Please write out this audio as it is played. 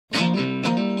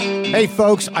Hey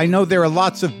folks, I know there are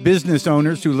lots of business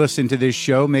owners who listen to this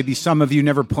show. Maybe some of you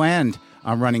never planned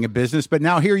on running a business, but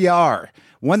now here you are.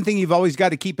 One thing you've always got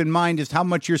to keep in mind is how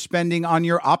much you're spending on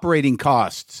your operating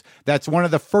costs. That's one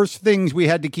of the first things we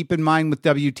had to keep in mind with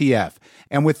WTF.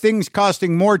 And with things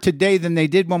costing more today than they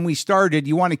did when we started,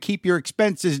 you want to keep your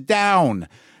expenses down.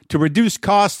 To reduce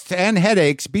costs and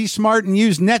headaches, be smart and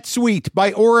use NetSuite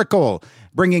by Oracle,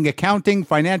 bringing accounting,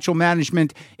 financial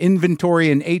management,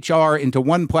 inventory, and HR into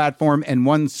one platform and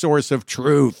one source of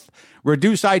truth.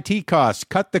 Reduce IT costs,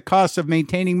 cut the costs of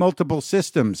maintaining multiple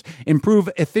systems, improve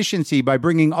efficiency by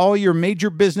bringing all your major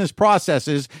business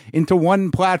processes into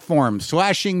one platform,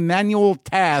 slashing manual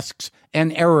tasks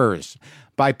and errors.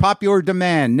 By popular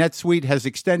demand, NetSuite has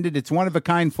extended its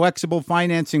one-of-a-kind flexible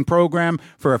financing program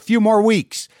for a few more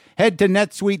weeks. Head to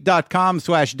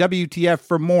netsuite.com/WTF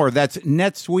for more. That's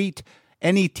NetSuite,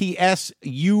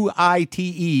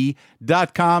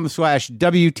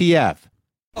 NetSuite.com/WTF.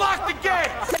 Lock the gate!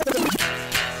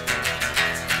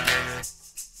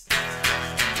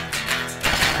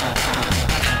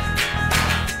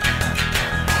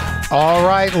 All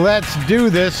right, let's do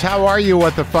this. How are you,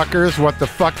 what the fuckers, what the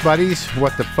fuck buddies,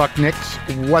 what the fuck nicks,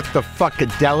 what the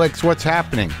fuckadelics, what's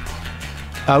happening?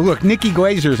 Look, Nikki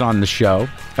Glazer's on the show.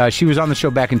 She was on the show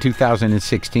back in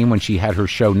 2016 when she had her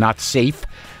show Not Safe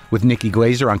with Nikki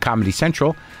Glazer on Comedy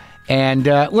Central. And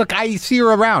look, I see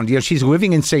her around. You know, she's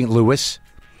living in St. Louis.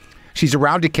 She's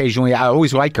around occasionally. I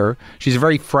always like her. She's a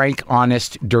very frank,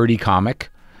 honest, dirty comic.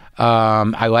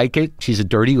 I like it. She's a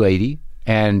dirty lady.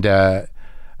 And I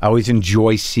always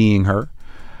enjoy seeing her.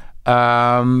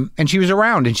 And she was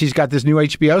around, and she's got this new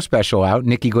HBO special out,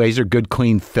 Nikki Glazer, Good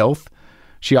Clean Filth.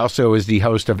 She also is the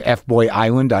host of F-Boy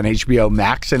Island on HBO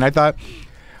Max. And I thought,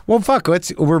 well, fuck,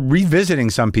 we're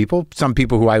revisiting some people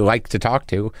who I like to talk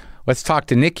to. Let's talk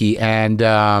to Nikki. And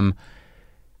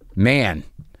man,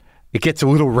 it gets a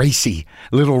little racy,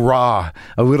 a little raw,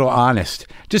 a little honest.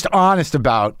 Just honest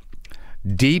about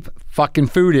deep fucking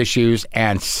food issues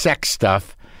and sex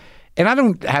stuff. And I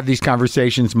don't have these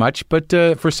conversations much, but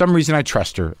for some reason I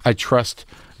trust her. I trust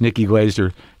Nikki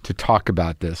Glazer to talk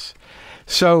about this.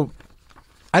 So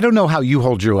I don't know how you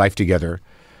hold your life together,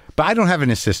 but I don't have an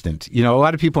assistant. You know, a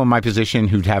lot of people in my position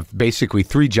who'd have basically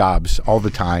 3 jobs all the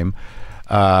time,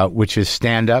 which is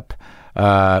stand-up,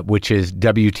 which is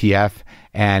WTF,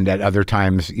 and at other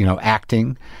times, you know,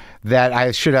 acting, that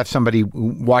I should have somebody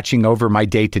watching over my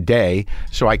day-to-day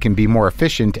so I can be more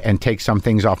efficient and take some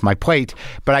things off my plate.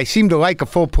 But I seem to like a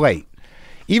full plate,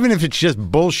 even if it's just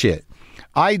bullshit.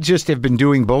 I just have been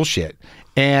doing bullshit,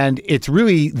 and it's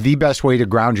really the best way to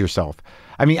ground yourself.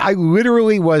 I mean, I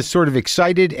literally was sort of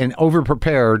excited and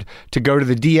over-prepared to go to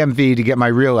the DMV to get my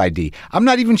real ID. I'm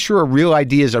not even sure a real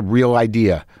ID is a real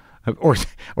idea or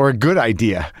a good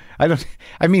idea. I don't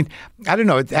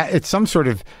know. It's some sort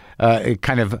of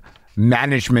kind of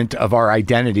management of our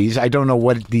identities. I don't know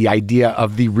what the idea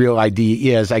of the real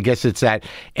ID is. I guess it's that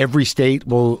every state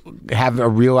will have a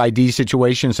real ID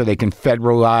situation so they can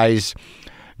federalize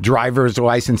driver's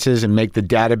licenses and make the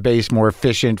database more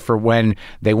efficient for when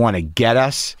they want to get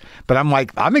us. But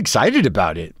I'm excited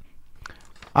about it.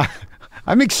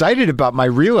 I'm excited about my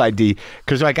real ID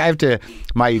because, like,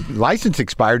 my license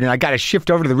expired and I got to shift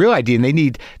over to the real ID, and they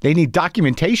need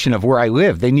documentation of where I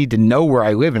live. They need to know where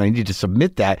I live, and I need to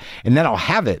submit that, and then I'll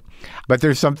have it. But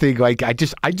there's something like I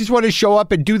just want to show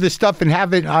up and do the stuff and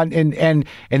have it on and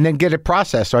then get it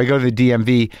processed. So I go to the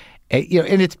DMV,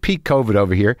 and it's peak COVID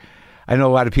over here. I know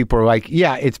a lot of people are like,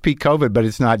 yeah, it's peak COVID, but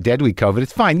it's not deadly COVID.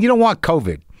 It's fine. You don't want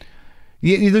COVID.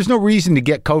 There's no reason to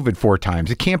get COVID 4 times.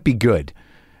 It can't be good.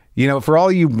 You know, for all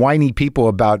you whiny people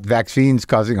about vaccines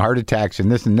causing heart attacks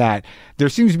and this and that, there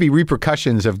seems to be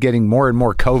repercussions of getting more and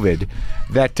more COVID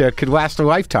that could last a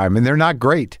lifetime, and they're not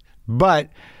great. But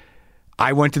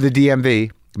I went to the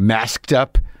DMV, masked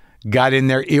up, got in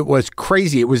there. It was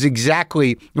crazy. It was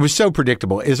so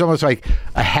predictable. It's almost like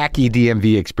a hacky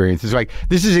DMV experience. It's like,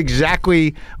 this is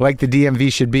exactly like the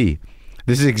DMV should be.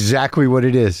 This is exactly what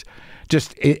it is.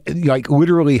 Just like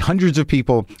literally hundreds of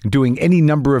people doing any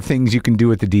number of things you can do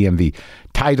at the DMV.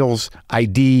 Titles,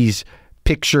 IDs,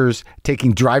 pictures,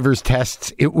 taking driver's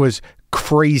tests. It was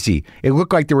crazy. It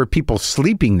looked like there were people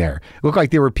sleeping there. It looked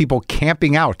like there were people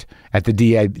camping out at the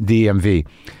DMV.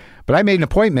 But I made an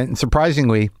appointment, and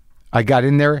surprisingly, I got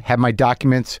in there, had my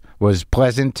documents, was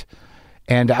pleasant,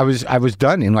 and I was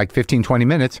done in like 15, 20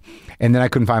 minutes, and then I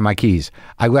couldn't find my keys.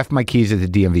 I left my keys at the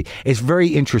DMV. It's very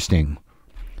interesting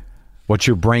what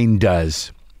your brain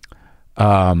does.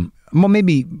 Well,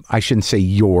 maybe I shouldn't say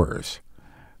yours,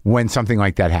 when something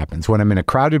like that happens. When I'm in a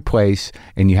crowded place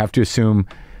and you have to assume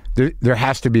there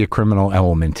has to be a criminal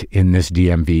element in this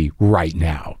DMV right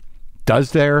now.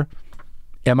 does there?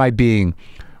 Am I being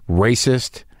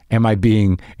racist? Am I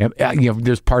being,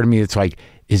 there's part of me that's like,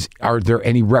 are there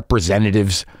any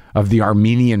representatives of the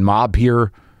Armenian mob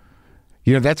here?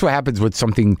 That's what happens when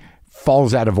something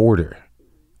falls out of order.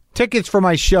 Tickets for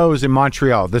my shows in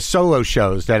Montreal, the solo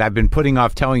shows that I've been putting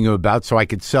off telling you about so I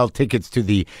could sell tickets to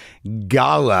the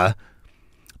gala.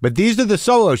 But these are the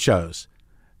solo shows.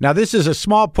 Now, this is a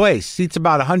small place, seats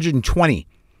about 120.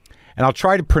 And I'll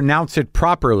try to pronounce it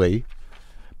properly.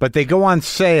 But they go on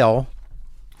sale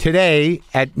today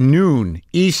at noon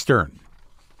Eastern.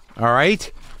 All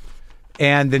right?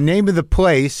 And the name of the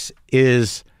place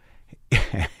is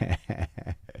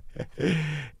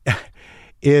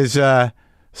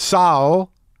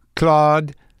Salle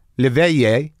Claude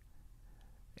Leveille.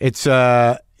 It's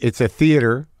a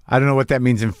theater. I don't know what that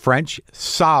means in French.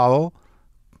 Salle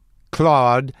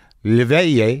Claude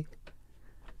Leveille.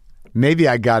 Maybe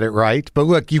I got it right. But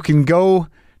look, you can go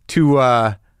to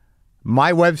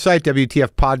my website,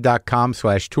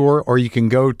 WTFpod.com/tour, or you can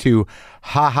go to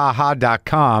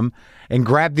hahaha.com and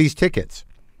grab these tickets.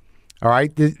 All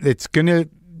right?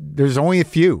 There's only a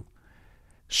few.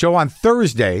 Show on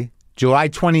Thursday, July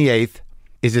 28th,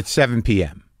 is at 7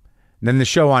 p.m. Then the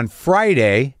show on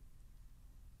Friday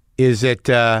is at,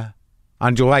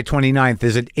 on July 29th,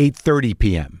 is at 8:30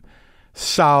 p.m.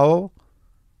 Salle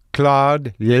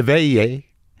Claude Leveille.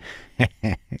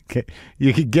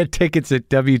 You can get tickets at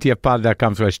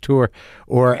WTFpod.com/tour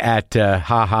or at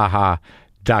hahaha.com.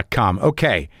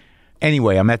 Okay.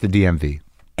 Anyway, I'm at the DMV.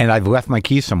 And I've left my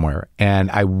keys somewhere, and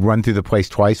I run through the place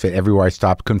twice. But everywhere I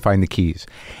stopped, couldn't find the keys.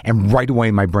 And right away,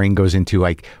 my brain goes into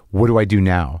like, what do I do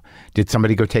now? Did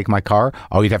somebody go take my car?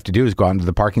 All you'd have to do is go out into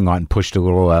the parking lot and push the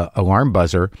little alarm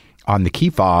buzzer on the key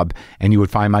fob, and you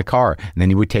would find my car. And then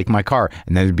you would take my car,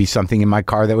 and then there'd be something in my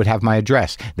car that would have my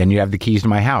address. Then you have the keys to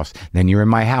my house. Then you're in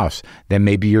my house. Then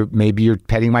maybe you're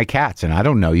petting my cats, and I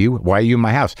don't know you. Why are you in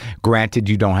my house? Granted,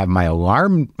 you don't have my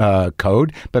alarm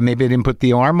code, but maybe I didn't put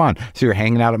the alarm on. So you're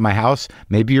hanging out at my house.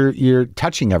 Maybe you're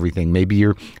touching everything. Maybe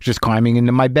you're just climbing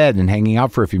into my bed and hanging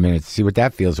out for a few minutes to see what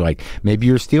that feels like. Maybe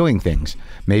you're stealing things.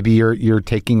 Maybe you're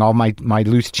taking all my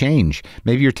loose change.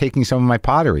 Maybe you're taking some of my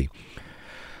pottery.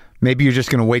 Maybe you're just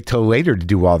going to wait till later to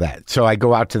do all that. So I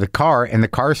go out to the car, and the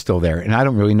car's still there, and I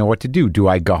don't really know what to do. Do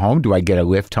I go home? Do I get a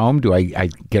lift home? Do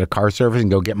I get a car service and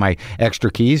go get my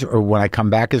extra keys? Or when I come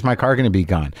back, is my car going to be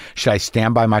gone? Should I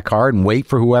stand by my car and wait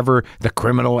for whoever the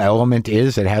criminal element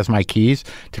is that has my keys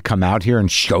to come out here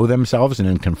and show themselves and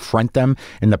then confront them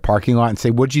in the parking lot and say,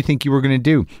 what did you think you were going to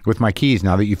do with my keys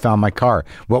now that you found my car?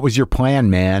 What was your plan,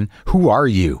 man? Who are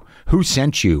you? Who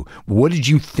sent you? What did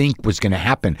you think was going to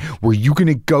happen? Were you going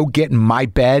to go get in my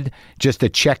bed just to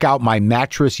check out my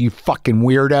mattress, you fucking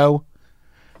weirdo?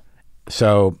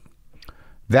 So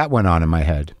that went on in my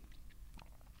head.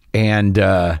 And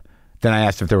then I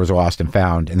asked if there was a lost and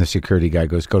found, and the security guy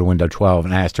goes, go to window 12.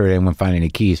 And I asked her, did anyone find any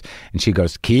keys? And she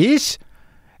goes, keys?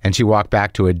 And she walked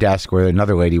back to a desk where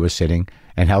another lady was sitting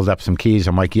and held up some keys.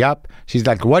 I'm like, yep. She's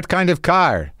like, what kind of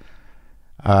car?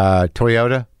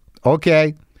 Toyota.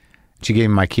 Okay. She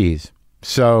gave me my keys.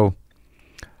 So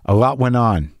a lot went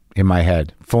on in my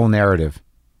head, full narrative.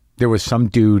 There was some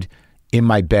dude in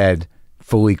my bed,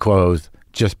 fully clothed,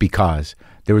 just because.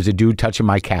 There was a dude touching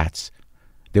my cats.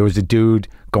 There was a dude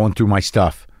going through my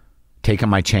stuff, taking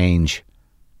my change,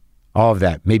 all of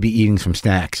that, maybe eating some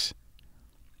snacks.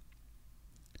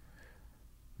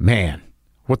 Man,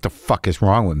 what the fuck is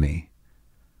wrong with me?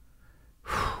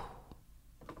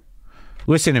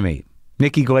 Listen to me.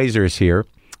 Nikki Glaser is here.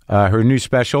 Her new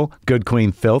special, Good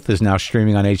Clean Filth, is now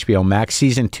streaming on HBO Max.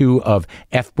 Season 2 of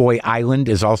F-Boy Island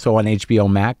is also on HBO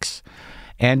Max.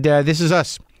 And this is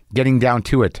us getting down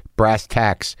to it. Brass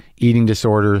tacks, eating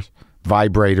disorders,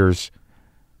 vibrators,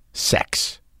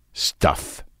 sex,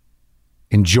 stuff.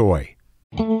 Enjoy.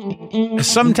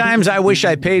 Sometimes I wish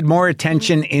I paid more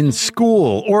attention in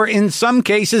school, or in some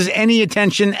cases, any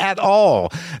attention at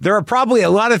all. There are probably a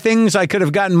lot of things I could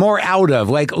have gotten more out of,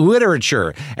 like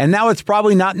literature, and now it's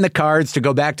probably not in the cards to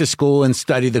go back to school and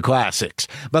study the classics.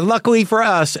 But luckily for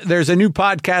us, there's a new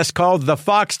podcast called The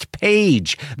Foxed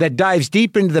Page that dives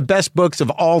deep into the best books of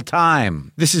all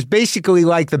time. This is basically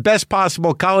like the best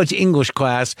possible college English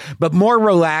class, but more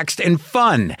relaxed and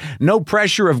fun. No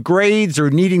pressure of grades or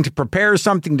needing to prepare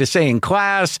something to say in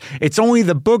class. It's only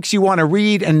the books you want to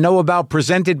read and know about,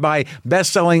 presented by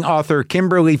best-selling author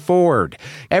Kimberly Ford.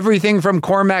 Everything from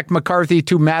Cormac McCarthy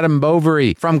to Madame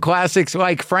Bovary, from classics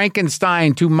like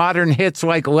Frankenstein to modern hits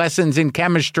like Lessons in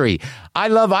Chemistry. I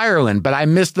love Ireland, but I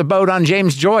missed the boat on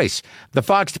James Joyce. The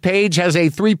Foxed Page has a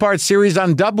 3-part series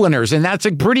on Dubliners, and that's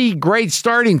a pretty great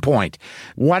starting point.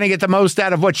 Want to get the most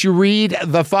out of what you read?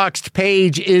 The Foxed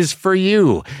Page is for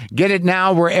you. Get it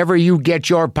now wherever you get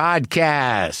your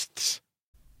podcasts.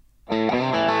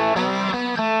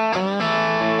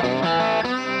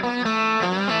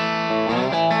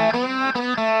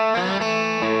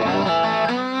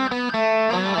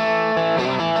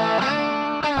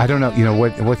 I don't know. You know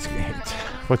what's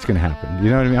going to happen?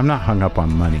 You know what I mean? I'm not hung up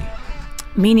on money.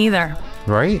 Me neither.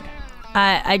 Right?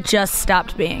 I just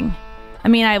stopped being. I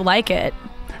mean, I like it.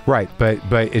 Right, but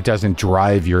it doesn't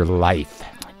drive your life.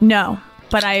 No,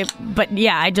 but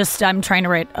yeah, I'm trying to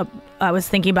write I was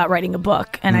thinking about writing a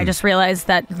book, and I just realized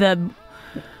that the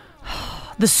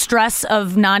stress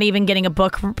of not even getting a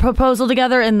book proposal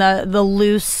together and the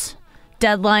loose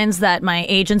deadlines that my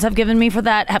agents have given me for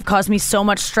that have caused me so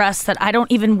much stress that I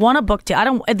don't even want a book deal. I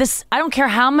don't care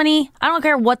how many, I don't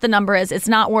care what the number is. It's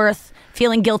not worth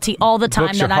feeling guilty all the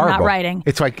time that I'm not writing.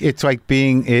 It's like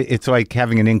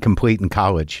having an incomplete in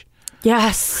college.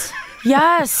 Yes.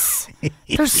 They're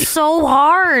so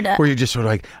hard. Where you're just sort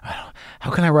of like, how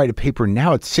can I write a paper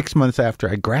now? It's 6 months after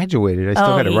I graduated. I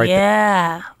still got to write.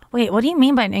 Yeah. Wait, what do you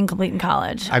mean by an incomplete in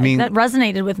college? I mean, that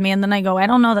resonated with me, and then I go, I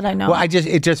don't know that I know. Well,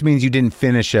 it just means you didn't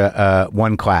finish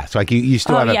one class. Like you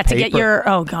still have a paper. To get your,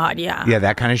 oh God, yeah. Yeah,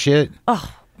 that kind of shit. Oh,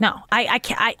 no, I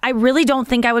can't. I really don't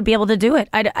think I would be able to do it.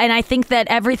 And I think that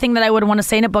everything that I would want to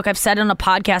say in a book, I've said on a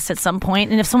podcast at some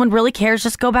point. And if someone really cares,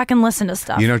 just go back and listen to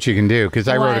stuff. You know what you can do? Because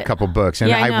I wrote a couple books, and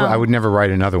yeah, I would never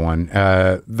write another one.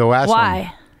 The last one.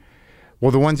 Why? Well,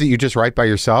 the ones that you just write by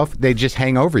yourself, they just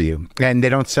hang over you, and they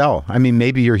don't sell. I mean,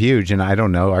 maybe you're huge, and I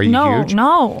don't know. Are you huge?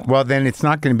 No. Well, then it's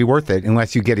not going to be worth it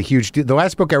unless you get a huge deal. The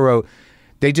last book I wrote,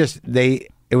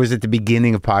 it was at the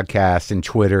beginning of podcasts and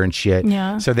Twitter and shit.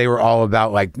 Yeah. So they were all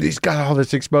about like, he's got all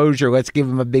this exposure. Let's give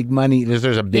him a big money.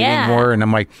 There's a bidding war. And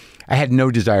I'm like, I had no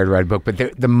desire to write a book, but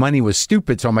the money was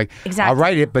stupid. So I'm like, exactly. I'll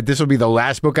write it, but this will be the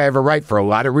last book I ever write for a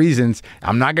lot of reasons.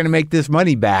 I'm not going to make this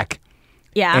money back.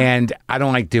 Yeah. And I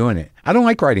don't like doing it. I don't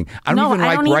like writing. I don't even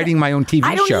like writing my own TV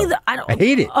show. I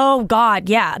hate it. Oh God,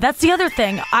 yeah. That's the other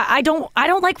thing. I don't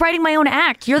like writing my own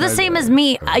act. You're the same as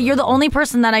me. You're the only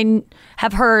person that I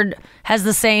have heard has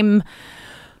the same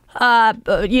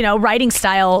writing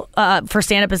style for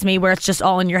stand-up as me, where it's just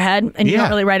all in your head and you don't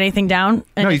really write anything down.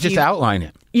 And no, you just outline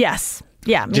it. Yes.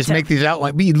 Yeah, just make these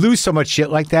outlines. But you lose so much shit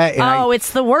like that. And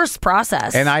it's the worst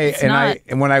process. And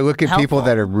when I look at people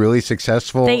that are really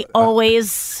successful, they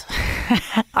always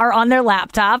are on their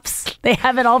laptops. They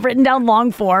have it all written down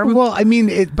long form. Well, I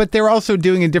mean, but they're also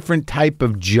doing a different type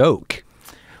of joke.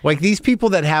 Like these people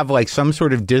that have like some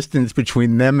sort of distance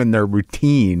between them and their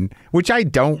routine, which I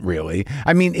don't really.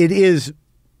 I mean, it is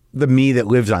the me that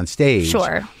lives on stage.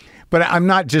 Sure. But I'm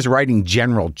not just writing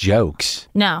general jokes.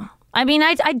 No. I mean,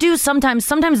 I do sometimes.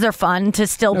 Sometimes they're fun to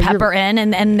still pepper in,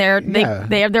 and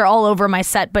they're all over my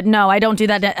set. But no, I don't do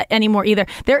that anymore either.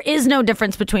 There is no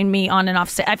difference between me on and off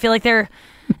stage. I feel like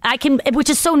which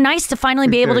is so nice to finally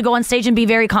be able to go on stage and be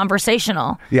very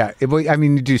conversational. Yeah, I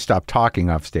mean, you do stop talking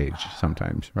off stage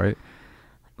sometimes, right?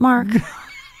 Mark,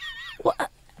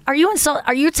 are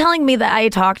you telling me that I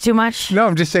talk too much? No,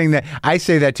 I'm just saying that I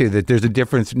say that too. That there's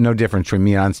no difference between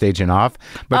me on stage and off.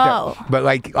 But but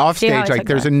like off stage, like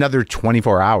there's another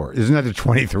 24 hours. There's another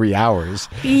 23 hours.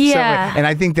 Yeah, so, and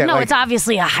I think that it's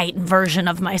obviously a heightened version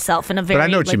of myself and a very. But I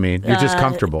know what you mean. You're just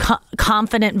comfortable,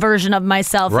 confident version of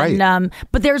myself. Right. And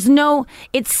but there's no.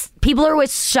 People are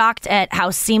always shocked at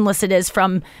how seamless it is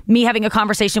from me having a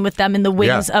conversation with them in the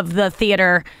wings of the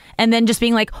theater, and then just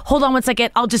being like, hold on one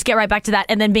second, I'll just get right back to that,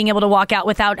 and then being able to walk out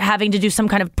without having to do some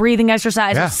kind of breathing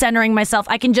exercise or centering myself.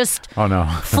 I can just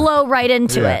flow right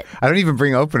into it. I don't even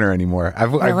bring opener anymore.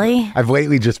 Really? I've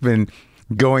lately just been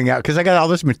going out because I got all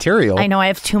this material. I know I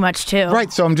have too much too.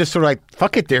 Right, so I'm just sort of like,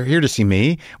 fuck it, they're here to see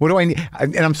me. What do I need?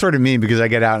 And I'm sort of mean because I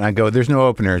get out and I go, there's no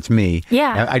opener, it's me.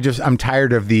 Yeah. I'm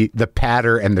tired of the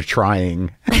patter and the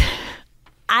trying.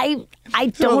 I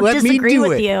don't disagree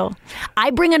with you.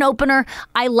 I bring an opener.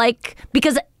 I like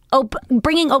because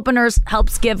bringing openers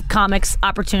helps give comics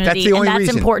opportunity. That's the only reason.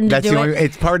 That's important to do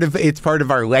it. It's part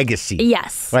of our legacy.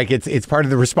 Yes. Like it's part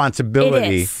of the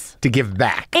responsibility to give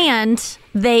back. And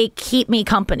they keep me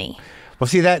company. Well,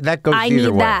 see, that goes I either need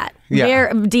way. that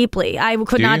very deeply. I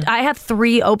could Do not. you? I have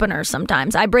 3 openers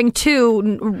sometimes. I bring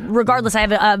 2, regardless. I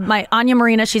have my Anya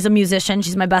Marina. She's a musician.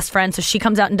 She's my best friend, so she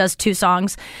comes out and does 2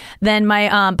 songs. Then my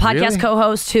podcast Really?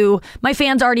 co-host, who my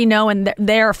fans already know and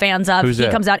they're fans of. Who's he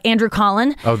that? comes out. Andrew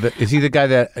Collin, Oh, is he the guy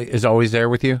that is always there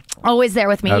with you? always there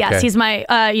with me. Okay. Yes, he's my.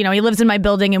 He lives in my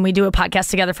building, and we do a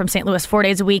podcast together from St. Louis 4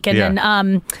 days a week. And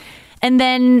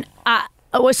then.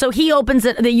 So he opens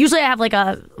it. Usually I have like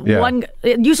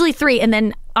usually 3, and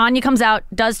then Anya comes out,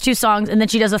 does 2 songs, and then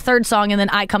she does a 3rd song, and then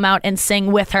I come out and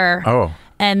sing with her. Oh.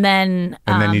 And then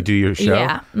You do your show?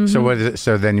 Yeah. Mm-hmm. So what is it?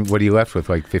 So then what are you left with,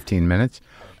 like 15 minutes?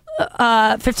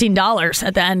 $15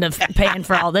 at the end of paying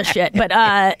for all this shit. But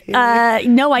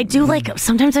no, I do like,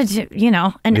 sometimes I do,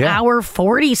 an hour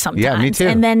 40 sometimes. Yeah, me too.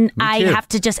 And then Me I too. have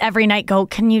to just every night go,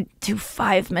 can you do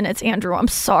 5 minutes, Andrew? I'm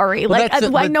sorry. Well, like,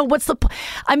 I know what's the point.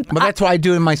 But that's why I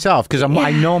do it myself, because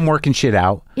I know I'm working shit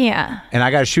out. Yeah. And I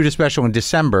got to shoot a special in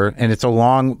December, and it's a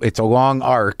long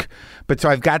arc. But so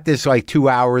I've got this like 2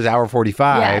 hours, hour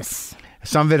 45. Yes.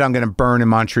 Some of it I'm going to burn in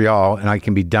Montreal, and I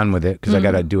can be done with it because I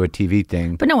got to do a TV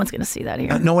thing. But no one's going to see that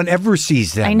here. No one ever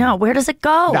sees that. I know. Where does it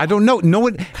go? I don't know. No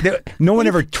one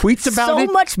ever tweets about it.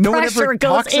 So much no pressure one ever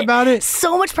goes talks about it.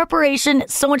 So much preparation,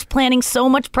 so much planning, so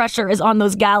much pressure is on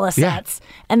those gala sets.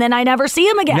 And then I never see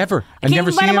him again. Never. I can't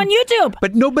even find him on YouTube.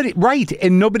 But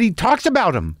nobody talks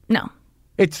about him. No.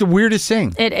 It's the weirdest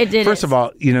thing. It First is. of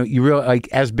all, you realize, like,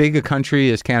 as big a country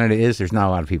as Canada is, there's not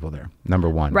a lot of people there. Number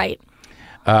one. Right.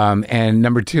 And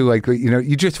number 2, like,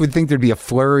 you just would think there'd be a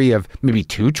flurry of maybe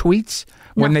 2 tweets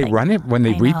when they Nothing. run it, when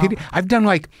they repeat it. I've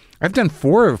done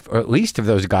 4 or at least of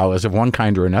those galas of one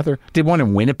kind or another. Did one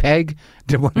in Winnipeg.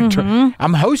 Did one.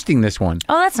 I'm hosting this one.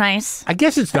 Oh, that's nice. I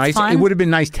guess it's nice. fun. It would have been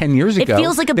nice 10 years It ago.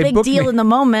 feels like a They big booked deal me. in the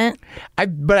moment.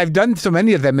 But I've done so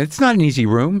many of them. It's not an easy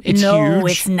room. It's No,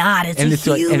 huge. it's not. It's and a it's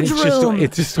like, and huge it's room. Just,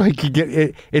 it's just like you get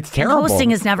it. It's terrible.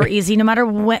 Hosting is never easy, no matter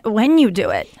when you do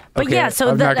it. But Okay, yeah, so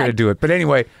I'm not going to do it. But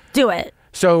anyway, do it.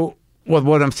 so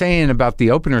what I'm saying about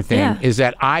the opener thing Yeah. is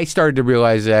that I started to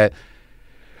realize that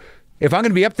if I'm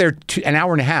going to be up there an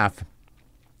hour and a half,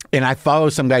 and I follow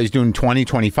some guy who's doing 20,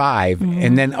 25, Mm-hmm.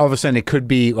 and then all of a sudden it could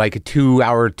be like a 2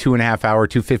 hour, 2.5 hour,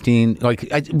 2:15. Like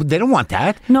they don't want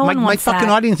that. No my, one wants my fucking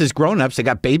that. audience is grown ups. They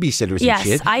got babysitters Yes, and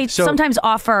shit. I So- sometimes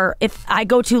offer, if I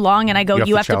go too long and I go,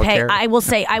 you have to pay, childcare? I will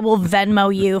say, I will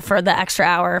Venmo you for the extra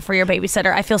hour for your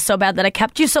babysitter. I feel so bad that I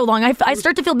kept you so long. I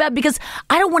start to feel bad because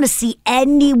I don't want to see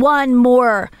anyone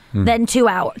more than 2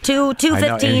 hours, 2:15. I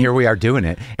know, and here we are doing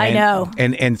it. I And- know.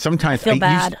 And sometimes Feel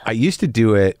bad. I used to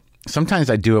do it. Sometimes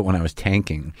I do it when I was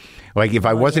tanking. Like if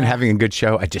I wasn't having a good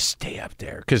show, I just stay up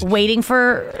there because Waiting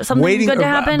for something good to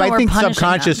happen, But or I think punishing them?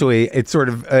 subconsciously it's sort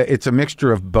of it's a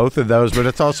mixture of both of those. But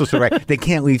it's also sort of like, they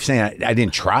can't leave saying I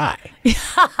didn't try.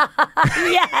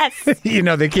 Yes.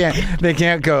 They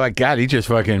can't go like, God, he just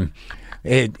fucking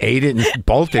ate it and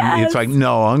bolted. Yes. It's like,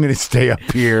 no, I'm going to stay up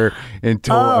here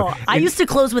until. I used to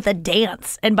close with a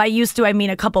dance, and by used to I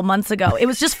mean a couple months ago. It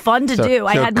was just fun to do.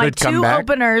 I so had my good 2 comeback?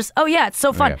 openers. Oh yeah, it's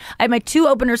so fun. Okay. I had my 2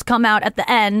 openers come out at the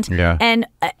end. Yeah. And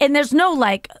there's no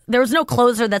there was no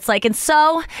closer that's like, and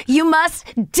so you must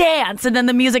dance, and then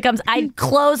the music comes. I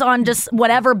close on just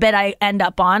whatever bit I end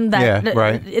up on. That Yeah,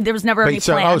 right. There was never any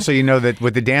So, plan. so you know that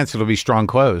with the dance it'll be strong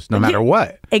clothes no matter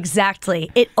what. Exactly.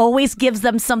 It always gives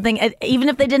them something. Even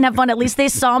if they didn't have fun, at least they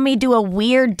saw me do a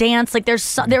weird dance. Like there's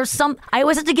some. I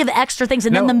always have to give extra things,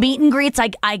 and then No. the meet and greets,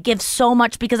 I give so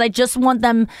much because I just want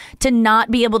them to not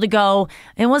be able to go,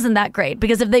 it wasn't that great.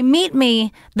 Because if they meet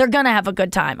me, they're gonna have a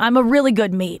good time. I'm a really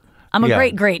good meet. I'm a Yeah.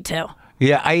 great too.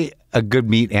 Yeah, a good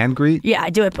meet and greet. Yeah, I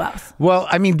do it both. Well,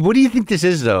 I mean, what do you think this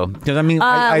is though? Because I mean,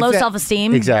 Low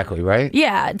self-esteem. Exactly, right?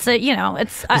 Yeah, it's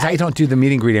it's. Because I don't do the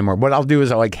meet and greet anymore. What I'll do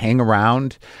is I'll like hang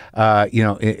around,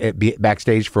 be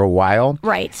backstage for a while.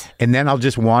 Right. And then I'll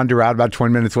just wander out about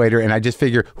 20 minutes later, and I just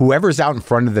figure whoever's out in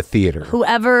front of the theater,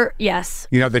 Whoever, yes.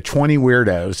 the 20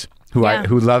 weirdos Yeah.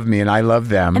 who love me and I love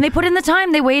them. And they put in the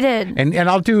time. They waited. And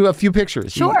I'll do a few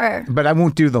pictures. Sure. But I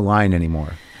won't do the line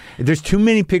anymore. There's too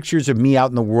many pictures of me out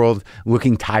in the world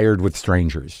looking tired with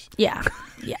strangers. Yeah.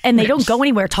 Yeah, and they don't go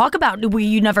anywhere. Talk about where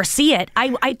you never see it.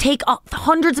 I take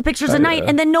hundreds of pictures a night,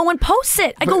 and then no one posts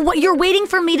it. I go, "What? You're waiting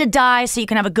for me to die so you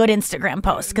can have a good Instagram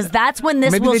post? Because that's when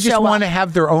this Maybe will they just show want up." to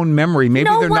have their own memory. Maybe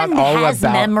No they're one not all has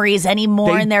about memories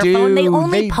anymore They in their phone. They do.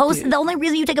 only They post. do. The only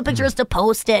reason you take a picture is to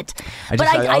post it. I But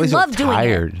just- I I always love look doing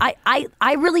tired. it.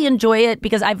 I really enjoy it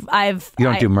because I've. You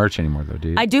don't do merch anymore, though, do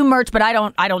you? I do merch, but I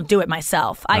don't do it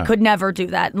myself. I I could never do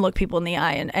that and look people in the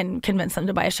eye and convince them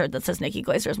to buy a shirt that says Nikki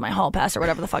Glazer's my hall pass or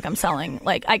whatever the fuck I'm selling.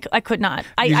 Like, I could not.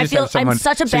 I feel I'm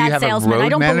such a bad salesman. I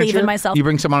don't believe in myself. You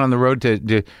bring someone on the road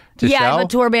to yeah, sell? I have a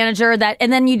tour manager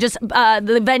and then you just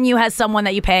the venue has someone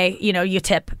that you pay, you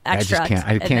tip extra.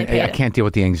 I can't deal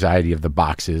with the anxiety of the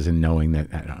boxes and knowing that.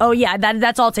 Oh yeah,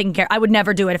 that's all taken care of. I would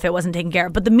never do it if it wasn't taken care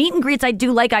of. But the meet and greets I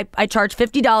do like. I charge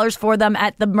 $50 for them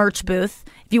at the merch booth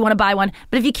if you want to buy one.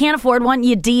 But if you can't afford one,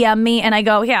 you DM me and I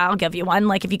go, yeah, I'll give you one.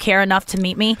 Like if you care enough to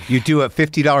meet me. You do a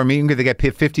 $50 meet and greet, they get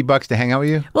 $50 to hang out with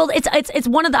you? Well, it's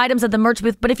one of the items at the merch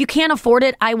booth. But if you can't afford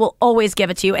it, I will always give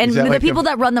it to you. And the people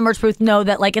that run the merch booth know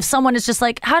that like if someone is just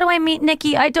like, how do I meet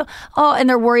Nikki? And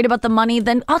they're worried about the money,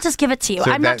 then I'll just give it to you.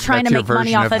 So I'm not trying to make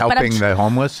money off it. But helping the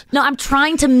homeless? No, I'm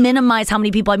trying to minimize how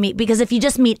many people I meet because if you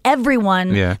just meet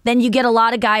everyone, then you get a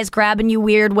lot of guys grabbing you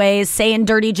weird ways, saying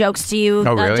dirty jokes to you.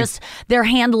 Oh, really? Just their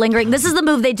hand lingering. This is the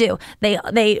move they do.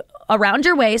 They around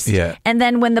your waist, and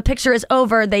then when the picture is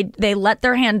over, they let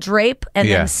their hand drape and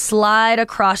then slide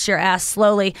across your ass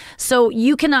slowly. So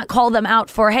you cannot call them out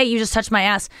for, hey, you just touched my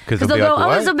ass. Because they'll go,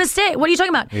 oh, it's a mistake. What are you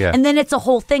talking about? Yeah. And then it's a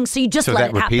whole thing. So you just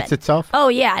let it happen. So that repeats itself? Oh,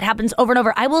 yeah. It happens over and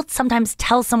over. I will sometimes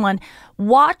tell someone,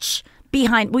 watch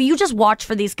behind. Will you just watch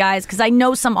for these guys? Because I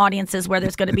know some audiences where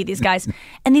there's going to be these guys.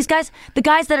 And these guys, the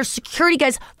guys that are security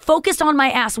guys focused on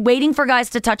my ass, waiting for guys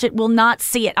to touch it, will not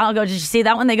see it. I'll go, did you see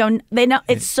that one? They go, they know.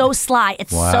 It's so sly.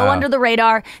 It's so under the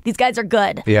radar. These guys are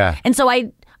good. Yeah. And so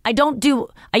I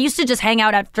used to just hang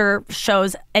out after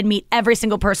shows and meet every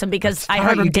single person because I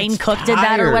heard Dane Cook did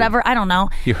that or whatever. I don't know.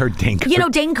 You heard Dane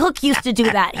Cook? Dane Cook used to do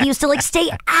that. He used to like stay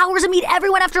hours and meet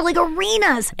everyone after like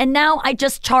arenas. And now I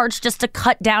just charge just to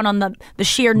cut down on the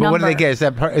sheer number. But what do they get?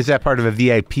 Is that part of a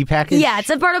VIP package? Yeah, it's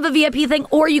a part of a VIP thing.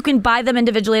 Or you can buy them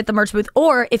individually at the merch booth.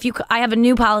 Or I have a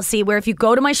new policy where if you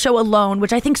go to my show alone,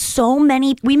 which I think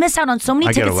we miss out on so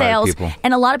many ticket sales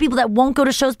and a lot of people that won't go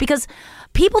to shows because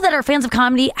people that are fans of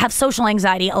comedy have social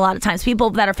anxiety a lot of times. People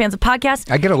that are fans of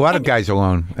podcasts. I get a lot of guys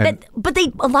alone. But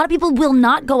a lot of people will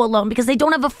not go alone because they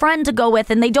don't have a friend to go with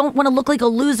and they don't want to look like a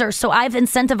loser. So I've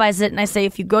incentivized it and I say,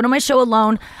 if you go to my show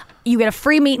alone, you get a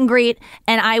free meet and greet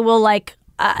and I will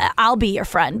I'll be your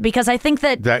friend because I think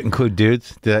that... Does that include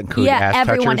dudes? Does that include ass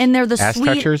everyone. touchers? And they're the ass sweet...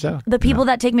 touchers, though? The people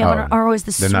that take me up are always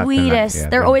the sweetest.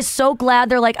 They're always so glad.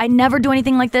 They're like, I never do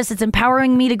anything like this. It's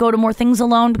empowering me to go to more things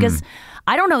alone because...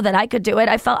 I don't know that I could do it.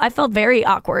 I felt very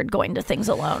awkward going to things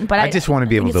alone. But I just want to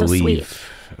be able to leave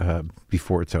sweet.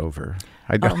 Before it's over.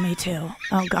 Oh, me too.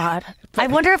 Oh, God. I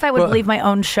wonder if I would leave my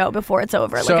own show before it's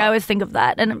over. I always think of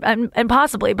that, and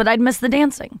possibly, but I'd miss the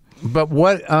dancing. But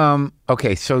what?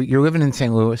 Okay, so you're living in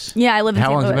St. Louis. Yeah, I live in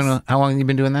St. Louis. How long have you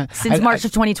been doing that? Since March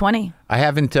of 2020. I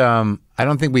haven't. I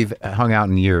don't think we've hung out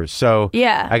in years. So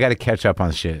yeah, I got to catch up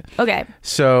on shit. Okay.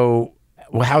 So,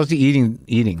 how's the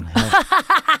eating?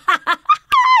 I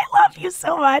love you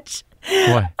so much.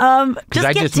 What? Just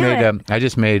I just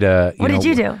made. What did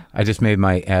you do? I just made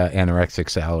my anorexic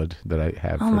salad that I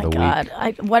have for the week. Oh my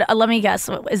God! Let me guess.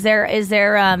 Is there? It's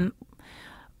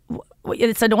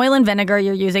an oil and vinegar.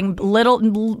 You're using a little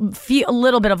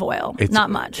bit of oil, not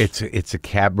much. It's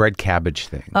a red cabbage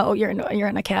thing. Oh, you're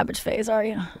in a cabbage phase, are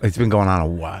you? It's been going on a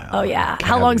while. Oh yeah.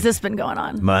 How long has this been going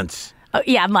on? Months. Oh,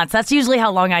 yeah, months. That's usually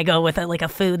how long I go with a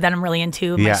food that I'm really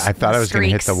into. I thought I was going to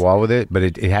hit the wall with it, but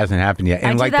it hasn't happened yet.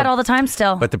 And I do that all the time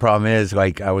still. But the problem is,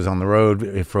 I was on the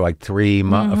road for 3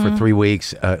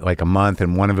 weeks, a month,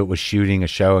 and one of it was shooting a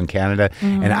show in Canada,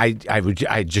 and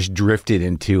I just drifted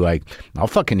into I'll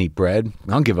fucking eat bread.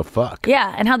 I don't give a fuck.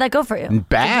 Yeah, and how'd that go for you?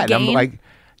 Bad. I'm like.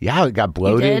 Yeah, it got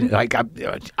bloated. I got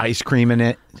ice cream in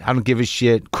it. I don't give a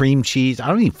shit. Cream cheese. I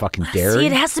don't eat fucking dairy. See,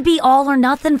 it has to be all or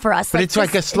nothing for us. But it's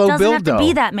like a slow build, though. It doesn't have to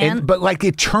be that, man. But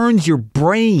it turns your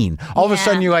brain. All of a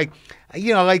sudden, you're like,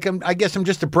 I guess I'm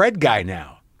just a bread guy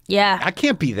now. Yeah. I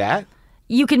can't be that.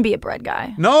 You can be a bread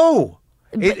guy. No.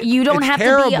 You don't have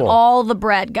to be all the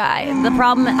bread guy. The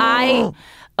problem,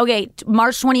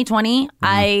 March 2020,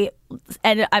 I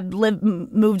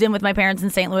moved in with my parents in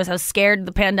St. Louis. I was scared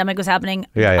the pandemic was happening.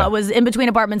 Yeah. I was in between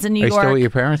apartments in New York. Are you still with your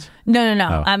parents? No.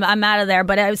 Oh. I'm out of there.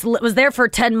 But I was there for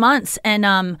 10 months, and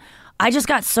I just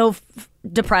got so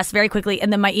depressed very quickly,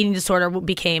 and then my eating disorder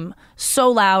became so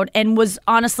loud and was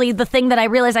honestly the thing that I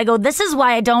realized. I go, this is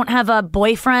why I don't have a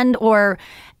boyfriend or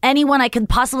anyone I could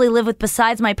possibly live with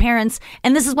besides my parents.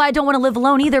 And this is why I don't want to live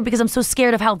alone either, because I'm so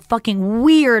scared of how fucking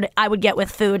weird I would get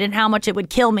with food and how much it would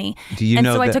kill me.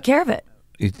 I took care of it.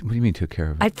 What do you mean took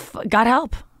care of it? I got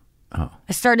help. Oh.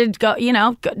 I started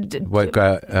OA?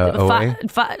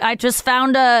 I just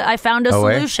found a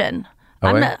solution.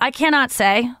 I cannot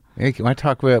say. Hey, we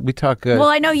talk. Well,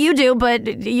 I know you do,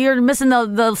 but you're missing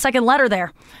the second letter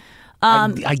there.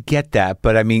 I get that,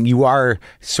 but I mean, you are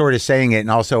sort of saying it,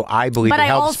 and also I believe it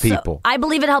helps people. I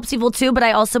believe it helps people too, but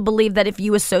I also believe that if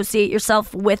you associate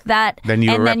yourself with that, then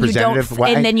you're and then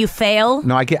representative. then you fail.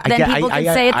 No, I get. Then people can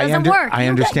say it doesn't work. I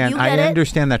understand. I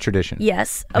understand that tradition.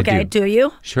 Yes. Okay. Do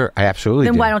you? Sure. I absolutely.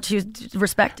 Then do. why don't you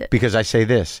respect it? Because I say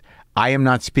this: I am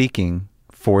not speaking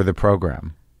for the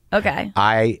program. Okay.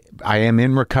 I am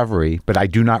in recovery, but I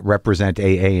do not represent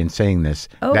AA in saying this,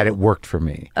 that it worked for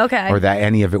me. Okay. Or that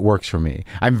any of it works for me.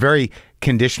 I'm very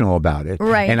conditional about it.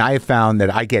 Right. And I have found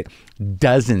that I get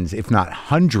dozens, if not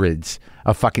hundreds,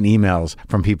 of fucking emails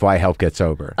from people I help get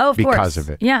sober because of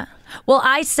it. Yeah. Well,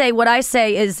 what I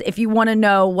say is if you want to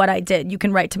know what I did, you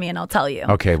can write to me and I'll tell you.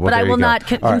 Okay, well, but I there will you go. not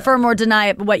confirm or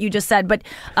deny what you just said. But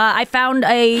I found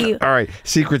a... All right,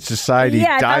 secret society,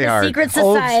 Yeah, I found a diehard. secret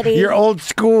society. You're old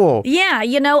school. Yeah,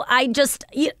 I just...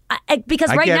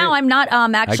 because I right get now it. I'm not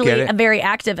actually I get it. very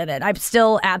active in it. I'm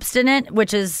still abstinent,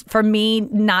 which is for me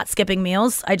not skipping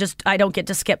meals. I don't get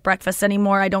to skip breakfast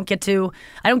anymore. I don't get to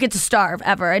starve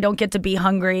ever. I don't get to be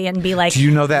hungry and be like, Do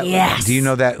you know that? Yes. Do you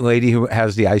know that lady who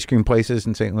has the ice cream places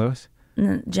in St. Louis?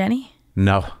 Jenny?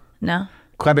 No. No.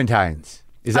 Clementines.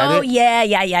 Is that Oh it? yeah.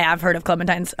 I've heard of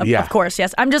clementines. Yeah. Of course,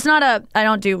 yes. I'm just not I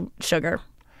don't do sugar.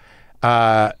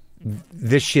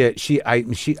 This shit. I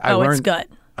learned. It's good.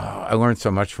 Oh, I learned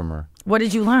so much from her. What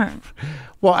did you learn?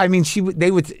 Well, I mean,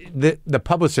 the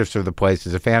publicist of the place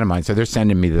is a fan of mine, so they're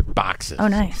sending me the boxes. Oh,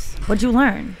 nice. What'd you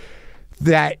learn?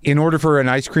 That in order for an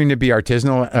ice cream to be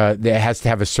artisanal, it has to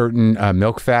have a certain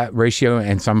milk fat ratio,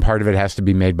 and some part of it has to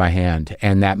be made by hand.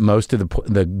 And that most of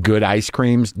the good ice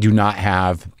creams do not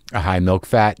have a high milk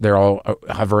fat. They're all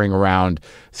hovering around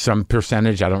some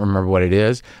percentage. I don't remember what it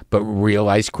is, but real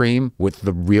ice cream with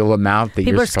the real amount that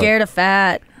People are scared of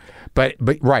fat. But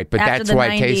right, but After that's the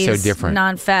why 90s, it tastes so different.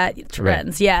 Non-fat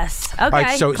trends, Right. yes. Okay,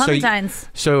 right, so clementines.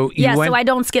 So I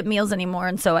don't skip meals anymore,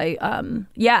 and so I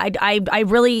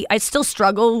really still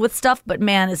struggle with stuff, but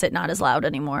man, is it not as loud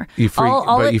anymore. You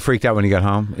freaked out when you got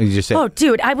home. And you just said, "Oh,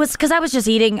 dude, I was just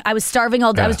eating. I was starving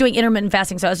all day. I was doing intermittent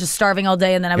fasting, so I was just starving all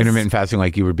day, and then I was intermittent fasting,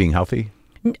 like you were being healthy.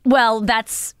 Well,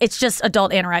 it's just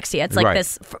adult anorexia. It's like Right.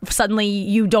 this. Suddenly,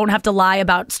 you don't have to lie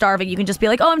about starving. You can just be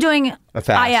like, "Oh, I'm doing A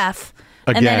fast. IF."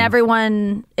 And then Again.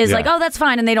 everyone is Yeah. like, "Oh, that's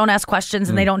fine," and they don't ask questions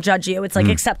and they don't judge you. It's like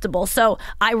acceptable. So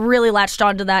I really latched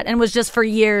onto that and was just for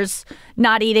years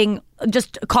not eating,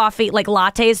 just coffee, like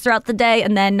lattes throughout the day,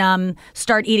 and then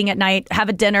start eating at night, have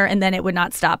a dinner, and then it would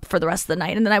not stop for the rest of the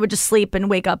night. And then I would just sleep and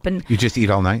wake up and You just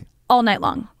eat all night. all night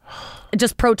long.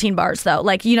 Just protein bars though,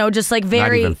 like just like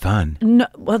very Not even fun. No,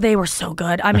 well, they were so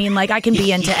good. I mean, like I can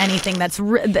be into anything that's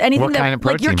anything What that kind of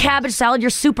like your protein bars? cabbage salad. You're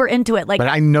super into it. Like But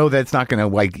I know that's not going to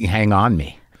like hang on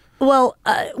me. Well,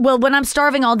 when I'm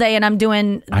starving all day and I'm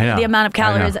doing I know, the amount of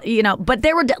calories, I know. but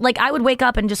there were like I would wake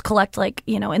up and just collect like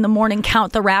in the morning,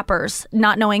 count the wrappers,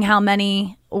 not knowing how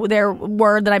many there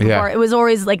were the night before. Yeah. It was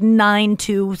always like 9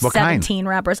 to What 17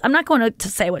 wrappers. I'm not going to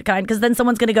say what kind because then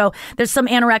someone's going to go. There's some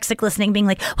anorexic listening, being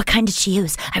like, "What kind did she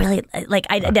use?" I really like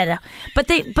but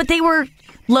they were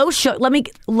low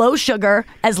sugar,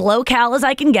 as low cal as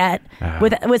I can get,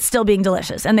 with still being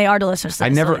delicious, and they are delicious. I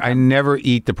never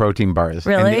eat the protein bars.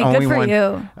 Really? And the Good for one,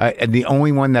 you. And the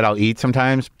only one that I'll eat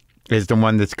sometimes is the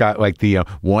one that's got like the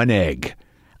one egg.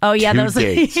 Oh yeah, 2 those.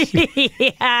 dates.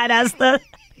 Yeah, that's the.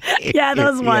 Yeah,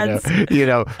 those ones. Honey.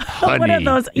 What are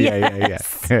those? Yeah.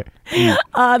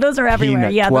 Those are everywhere.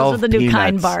 Peanut, Yeah, those 12 are the new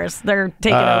Kind peanuts. bars. They're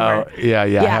taking over. Yeah.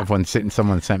 I have one sitting.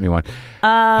 Someone sent me one.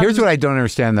 Here's what I don't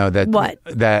understand though. What?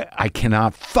 That I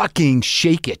cannot fucking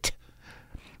shake it.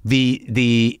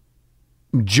 The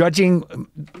judging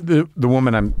the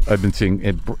woman I've been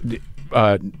seeing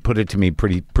put it to me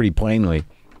pretty plainly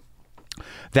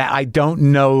that I don't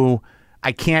know.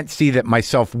 I can't see that my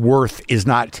self-worth is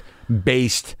not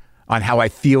based on how I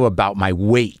feel about my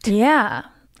weight. Yeah,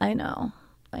 I know.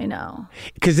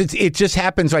 Because it just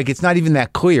happens like it's not even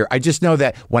that clear. I just know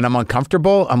that when I'm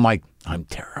uncomfortable, I'm like, I'm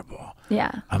terrible.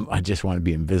 Yeah, I just want to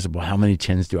be invisible. How many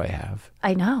chins do I have?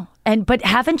 I know. But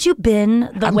haven't you been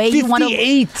the I'm way you want to?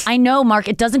 58. I know, Mark.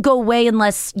 It doesn't go away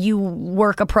unless you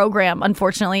work a program.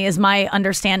 Unfortunately, is my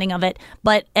understanding of it.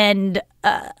 But have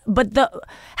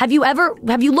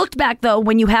you looked back though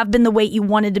when you have been the weight you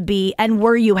wanted to be, and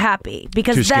were you happy?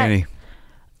 Because Too skinny.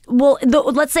 Well,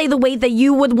 let's say the weight that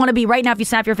you would want to be right now, if you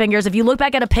snap your fingers, if you look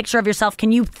back at a picture of yourself,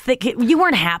 can you think you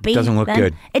weren't happy? Doesn't look then?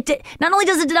 good. It did. Not only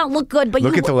does it not look good, but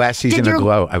Look at the last season of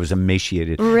Glow. I was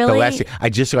emaciated. Really? I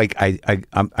just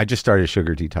I just started a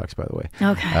sugar detox, by the way.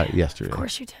 Okay. Yesterday. Of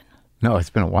course you did. No,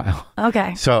 it's been a while.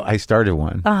 Okay. So I started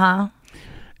one.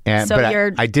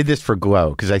 But I did this for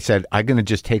Glow because I said I'm going to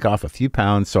just take off a few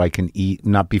pounds so I can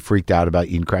not be freaked out about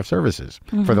eating craft services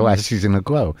for the last season of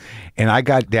Glow. And I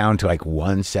got down to like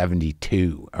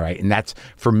 172. All right. And that's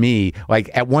for me, like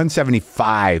at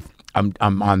 175,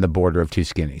 I'm on the border of too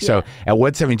skinny. Yeah. So at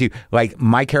 172, like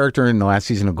my character in the last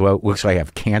season of Glow looks like I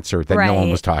have cancer that no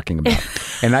one was talking about.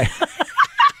 And I...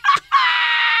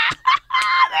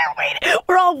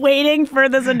 We're all waiting for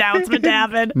this announcement to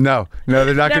happen. No,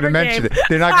 they're not going to mention it.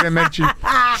 They're not going to mention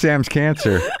Sam's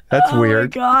cancer. That's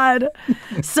weird. Oh my God.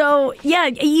 So yeah,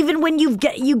 even when you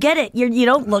get it, you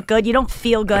don't look good. You don't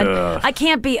feel good. Ugh. I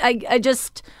can't be.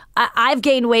 I've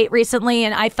gained weight recently,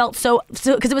 and I felt so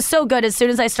because it was so good as soon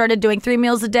as I started doing 3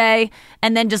 meals a day,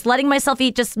 and then just letting myself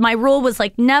eat. Just my rule was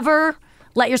like never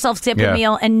let yourself skip a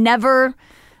meal, and never.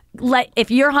 If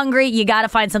you're hungry, you got to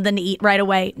find something to eat right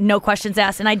away. No questions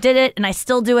asked. And I did it, and I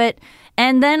still do it.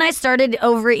 And then I started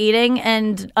overeating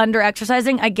and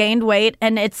under-exercising. I gained weight,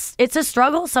 and it's a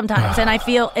struggle sometimes. And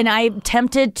I'm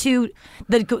tempted to.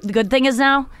 The good thing is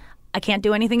now, I can't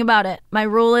do anything about it. My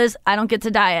rule is I don't get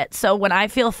to diet. So when I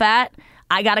feel fat,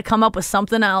 I got to come up with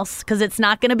something else because it's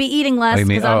not going to be eating less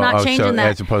because I'm not changing that.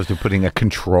 As opposed to putting a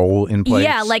control in place?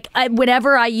 Yeah, like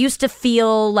whenever I used to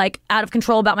feel like out of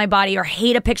control about my body or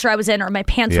hate a picture I was in or my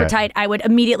pants were tight, I would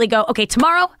immediately go, okay,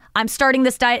 tomorrow I'm starting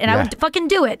this diet, and I would fucking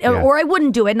do it. Or I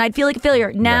wouldn't do it, and I'd feel like a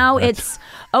failure. Now it's,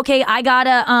 okay, I got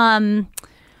to...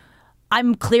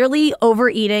 I'm clearly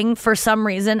overeating for some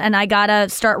reason, and I gotta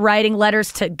start writing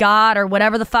letters to God or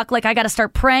whatever the fuck. Like, I gotta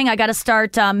start praying. I gotta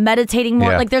start meditating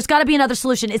more. Like, there's gotta be another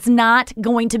solution. It's not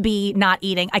going to be not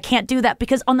eating. I can't do that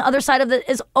because on the other side of it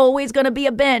is always gonna be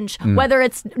a binge, whether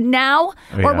it's now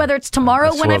or whether it's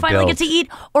tomorrow when I finally get to eat,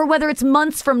 or whether it's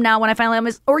months from now when I finally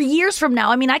or years from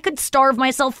now. I mean, I could starve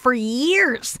myself for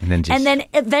years, and then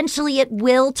eventually it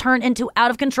will turn into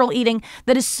out of control eating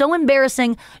that is so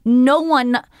embarrassing. No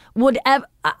one would ever.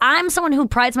 I'm someone who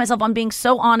prides myself on being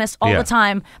so honest all the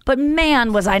time, but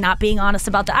man, was I not being honest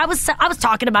about that. I was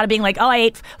talking about it being like, oh, I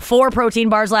ate 4 protein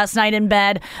bars last night in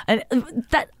bed, and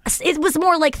that it was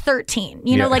more like 13.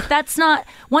 You know, like that's not.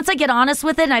 Once I get honest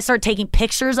with it, and I start taking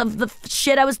pictures of the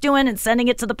shit I was doing and sending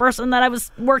it to the person that I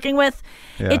was working with,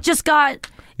 it just got.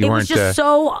 It was just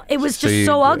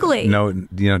so ugly. No,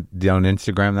 you don't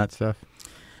Instagram that stuff.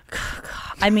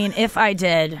 I mean, if I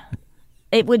did.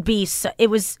 It would be. It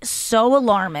was so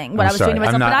alarming what I was doing to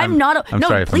myself. But I'm not.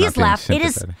 No, please laugh. It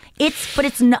is. But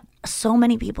it's not. So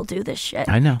many people do this shit.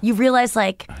 I know. You realize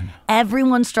like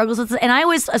everyone struggles with this. And I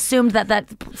always assumed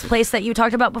that place that you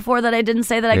talked about before that I didn't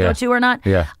say that I go to or not.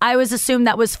 Yeah. I always assumed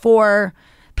that was for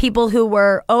people who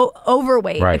were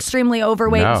overweight, extremely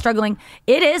overweight and struggling.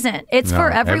 It isn't. It's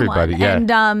for everyone. Everybody,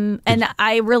 and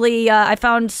I really I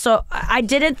found I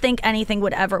didn't think anything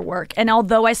would ever work. And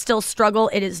although I still struggle,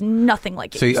 it is nothing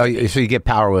like it. So you get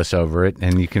powerless over it,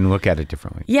 and you can look at it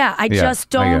differently. Yeah, I just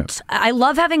don't. I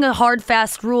love having a hard,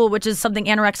 fast rule, which is something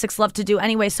anorexics love to do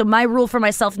anyway. So my rule for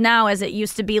myself now, as it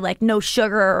used to be like no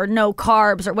sugar or no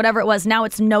carbs or whatever it was, now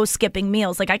it's no skipping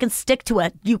meals. Like I can stick to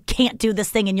it. You can't do this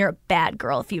thing, and you're a bad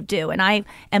girl if you do, and I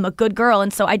am a good girl,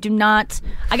 and so I do not.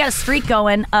 I got a streak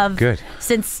going of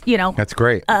since that's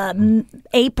great.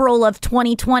 April of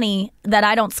 2020 that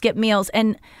I don't skip meals,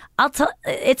 and I'll tell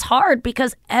it's hard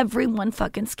because everyone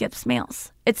fucking skips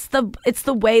meals. It's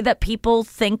the way that people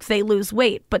think they lose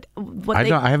weight, but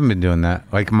I haven't been doing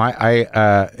that. Like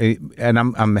and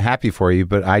I'm happy for you,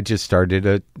 but I just started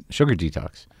a sugar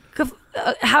detox.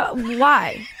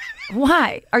 Why?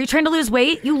 Why? Are you trying to lose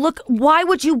weight? Why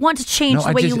would you want to change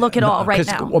the way you look at all right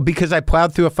now? Well, because I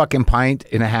plowed through a fucking pint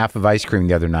and a half of ice cream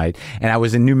the other night, and I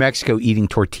was in New Mexico eating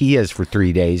tortillas for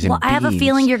 3 days. Well, I have a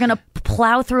feeling you're going to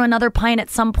plow through another pint at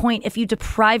some point if you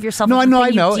deprive yourself of I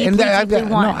know.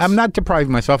 I'm not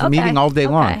depriving myself. I'm eating all day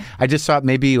long. I just thought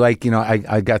maybe I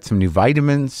got some new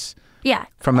vitamins. Yeah,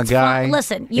 from a guy.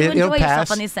 Listen, you enjoy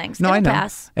yourself on these things. No, I know.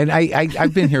 Pass. And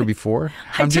I've been here before.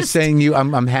 I'm just saying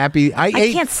I'm happy. I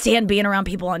can't stand being around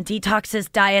people on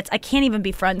detoxes, diets. I can't even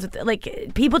be friends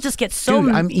with people. Just get so.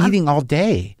 Dude, I'm eating all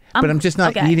day, but I'm just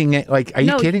not eating it. Like, are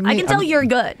you kidding me? I can tell you're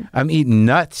good. I'm eating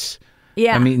nuts.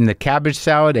 Yeah, I'm eating the cabbage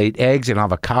salad, 8 eggs and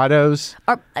avocados.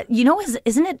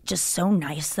 Isn't it just so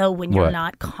nice though when you're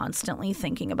not constantly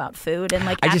thinking about food and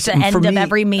like at the end of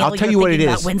every meal I'll tell you what it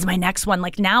is. When's my next one?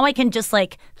 Like now I can just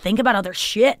like think about other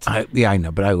shit. I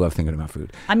know, but I love thinking about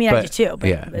food. I mean, I do too.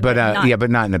 But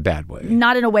not in a bad way.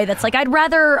 Not in a way that's like I'd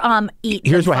rather eat.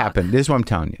 Here's what happened. This is what I'm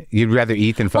telling you. You'd rather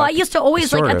eat than fuck. Well, I used to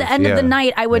always at the end of the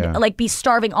night I would like be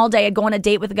starving all day. I'd go on a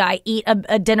date with a guy, eat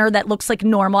a dinner that looks like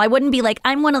normal. I wouldn't be like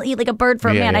I'm going to eat like a pampered for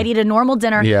a man. yeah. I'd eat a normal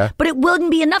dinner, Yeah. but it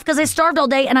wouldn't be enough because I starved all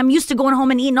day and I'm used to going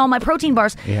home and eating all my protein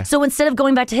bars. Yeah. So instead of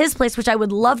going back to his place, which I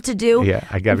would love to do,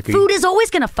 I gotta food is always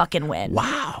going to fucking win.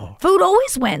 Wow. Food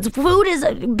always wins. Food is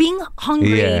being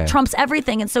hungry Yeah. trumps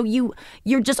everything, and so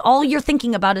you're just all you're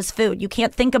thinking about is food. You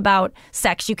can't think about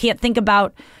sex. You can't think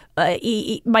about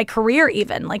my career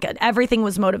even. Like everything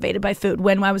was motivated by food.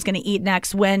 When I was going to eat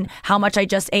next, how much I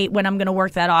just ate, when I'm going to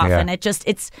work that off, and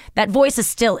it's that voice is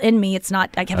still in me. It's not.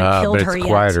 I haven't killed but her it's yet.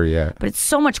 quieter, yeah. But it's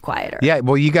so much quieter. Yeah,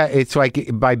 well, it's like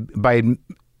by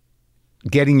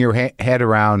getting your head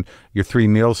around your 3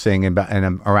 meals thing and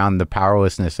around the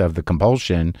powerlessness of the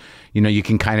compulsion, you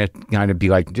can kind of be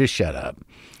like, just shut up.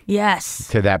 Yes.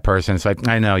 To that person, it's like,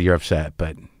 I know you're upset,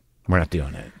 but we're not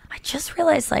doing it. I just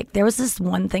realized, like, there was this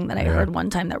one thing that I heard one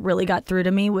time that really got through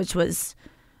to me, which was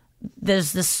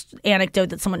there's this anecdote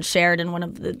that someone shared in one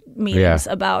of the meetings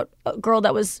about a girl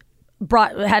that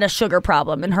had a sugar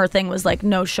problem, and her thing was like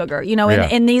no sugar.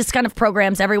 In these kind of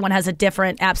programs, everyone has a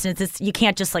different abstinence. You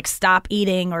can't just like stop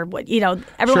eating or what. Everyone has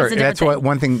a different that's thing. what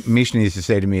one thing Misha needs to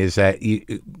say to me is that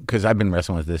because I've been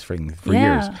wrestling with this for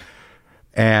years.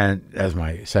 And as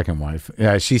my second wife,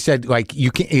 she said, like,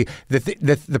 you can.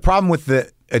 The problem with the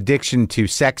addiction to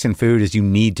sex and food is you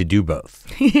need to do both.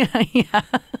 Yeah.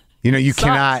 You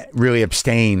cannot really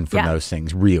abstain from those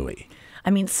things, really. I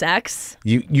mean, sex.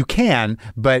 You can,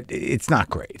 but it's not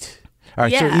great. All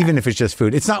right, so Yeah. even if it's just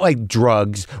food, it's not like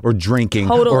drugs or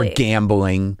drinking or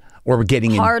gambling or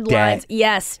getting Hard in debt.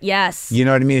 lines. Yes. You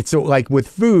know what I mean? It's so like with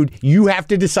food, you have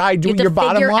to decide You have to your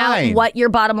bottom figure line. out what your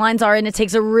bottom lines are, and it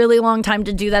takes a really long time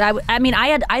to do that.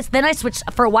 Then I switched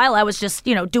for a while. I was just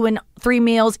doing 3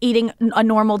 meals, eating a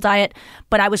normal diet,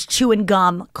 but I was chewing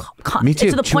gum. Me too,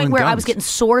 To the chewing point where I gums. was getting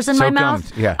sores in my mouth.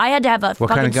 Gums, yeah. I had to have a What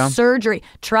kind fucking of gum? surgery.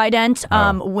 Trident,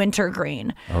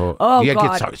 wintergreen. Oh, you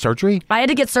God. get surgery? I had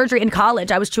to get surgery in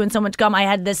college. I was chewing so much gum. I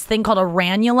had this thing called a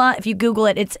ranula. If you Google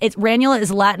it, it's ranula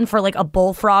is Latin for like a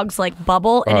bullfrog's like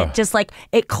bubble, and it just like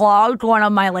it clogged one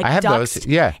of my like I have ducts. those,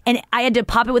 yeah. And I had to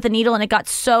pop it with a needle, and it got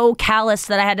so callous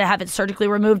that I had to have it surgically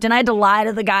removed. And I had to lie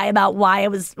to the guy about why I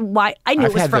knew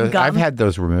it was from gum. I've had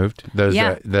those removed. Those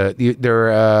Yeah.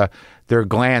 there are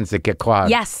glands that get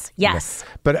clogged. Yes.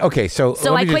 But okay, so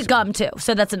So let I me quit just- gum too.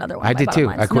 So that's another one. I of my did bottom too.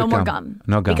 lines. I quit no more gum. gum.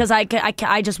 No gum. Because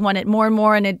I just want it more and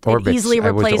more, and it Orbits. easily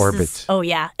I was replaces. Orbits. Oh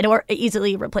yeah, it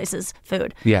easily replaces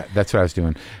food. Yeah, that's what I was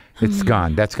doing. It's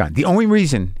gone. That's gone. The only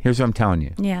reason, here's what I'm telling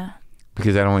you, Yeah,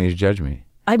 because I don't want you to judge me.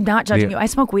 I'm not judging Yeah. you. I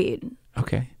smoke weed.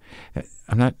 Okay,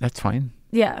 I'm not. That's fine.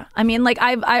 Yeah, I mean, like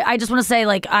I just want to say,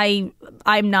 like I'm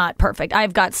not perfect.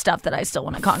 I've got stuff that I still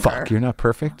want to conquer. Fuck, you're not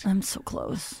perfect. I'm so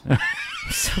close. I'm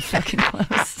so fucking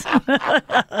close.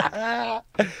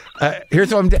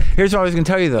 Here's what I was going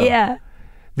to tell you though. Yeah.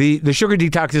 The sugar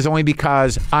detox is only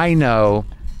because I know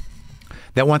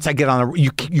that once I get on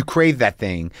you crave that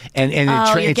thing and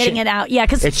You're getting it out. Yeah,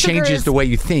 because it changes the way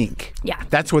you think. Yeah.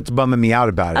 That's what's bumming me out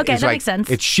about it. Okay, It's that like, makes sense.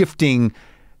 It's shifting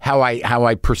how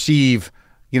I perceive,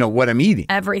 what I'm eating.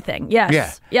 everything. Yes.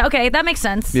 Yeah. Yeah. Okay, that makes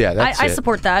sense. Yeah, that's I it.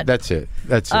 support that. That's it.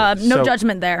 That's it. No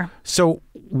judgment there. So,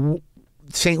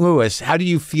 St. Louis, how do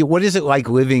you feel? What is it like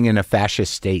living in a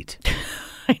fascist state?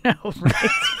 I know, right?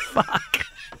 Fuck.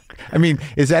 I mean,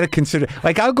 is that a consider?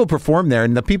 Like, I'll go perform there,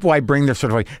 and the people I bring, they're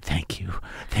sort of like, "Thank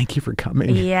you for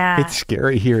coming." Yeah. it's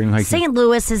scary hearing like. St.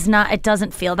 Louis is not. It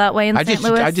doesn't feel that way in St.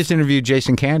 Louis. I just interviewed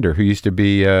Jason Kander, who used to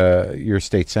be your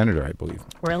state senator, I believe.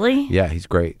 Really? Yeah, he's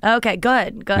great. Okay.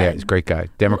 Good. Yeah, he's a great guy,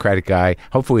 Democratic guy.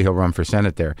 Hopefully, he'll run for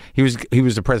Senate there. He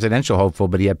was a presidential hopeful,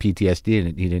 but he had PTSD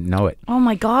and he didn't know it. Oh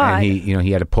my God. And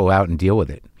he had to pull out and deal with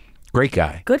it. Great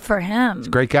guy. Good for him.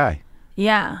 Great guy.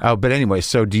 Yeah. Oh, but anyway,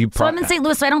 so do you? So I'm in St.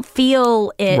 Louis, so I don't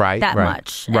feel it that right,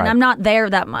 much, and right. I'm not there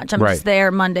that much. I'm Right. just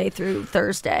there Monday through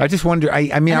Thursday. I just wonder. I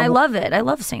mean, and I love it. I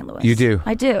love St. Louis. You do?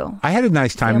 I do. I had a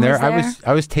nice time there. Family's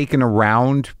I was taken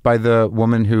around by the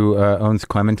woman who owns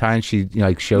Clementine. She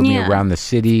showed me Yeah. around the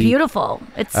city. Beautiful.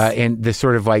 It's and this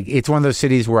sort of it's one of those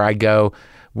cities where I go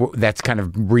that's kind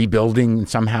of rebuilding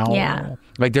somehow. Yeah.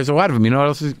 Like there's a lot of them. You know what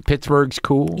else is? Pittsburgh's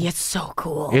cool. it's so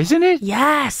cool, Isn't it?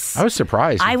 Yes. I was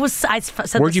surprised. I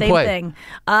said Where'd the you same play? thing.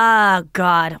 Oh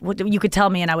God, you could tell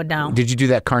me and I would know. Did you do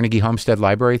that Carnegie Homestead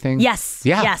Library thing? Yes.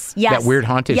 Yeah. Yes. That weird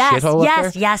haunted yes, shithole yes,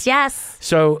 up there? Yes.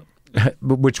 So,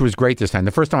 which was great this time.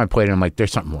 The first time I played it, I'm like,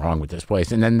 there's something wrong with this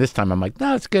place. And then this time I'm like,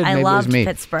 no, it's good. I Maybe it was loved me.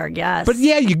 Pittsburgh. Yes. But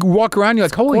yeah, you walk around, you're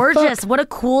like, holy gorgeous. fuck. What a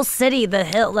cool city. The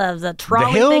hill, the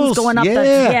trolley hills, things going up.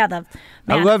 yeah. Man,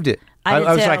 I loved it. I did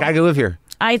was too. like, I could live here.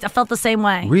 I felt the same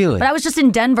way. Really? But I was just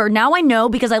in Denver. Now I know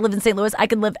because I live in St. Louis, I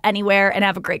could live anywhere and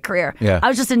have a great career. Yeah. I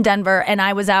was just in Denver and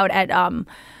I was out at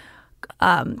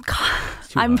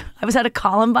I was at a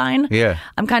Columbine. Yeah.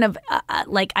 I'm kind of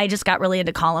like I just got really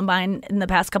into Columbine in the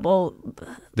past couple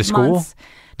The school? months.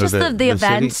 Just the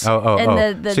event. City?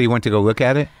 Oh. So you went to go look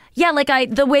at it? Yeah, like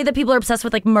the way that people are obsessed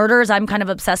with like murders, I'm kind of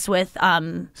obsessed with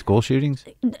school shootings.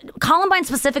 Columbine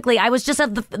specifically. I was just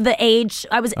at the age.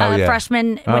 I was a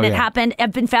freshman when it happened.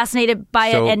 I've been fascinated by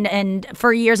it and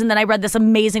for years. And then I read this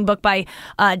amazing book by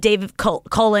David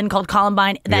Cullen called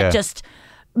Columbine that just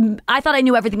I thought I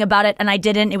knew everything about it and I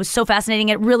didn't. It was so fascinating.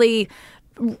 It really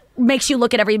makes you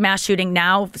look at every mass shooting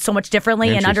now so much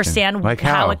differently and understand like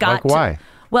how it got. Like why?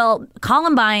 Well,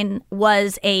 Columbine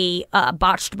was a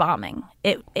botched bombing.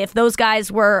 If those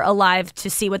guys were alive to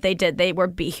see what they did, they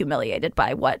would be humiliated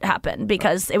by what happened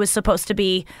because it was supposed to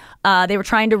be, they were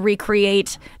trying to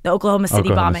recreate the Oklahoma City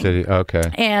bombing. Okay.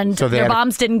 And so their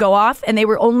bombs didn't go off and they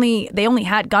only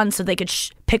had guns so they could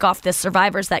pick off the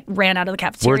survivors that ran out of the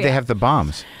cafeteria. Where'd they have the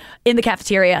bombs? In the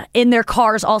cafeteria, in their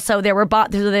cars. Also, they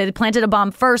planted a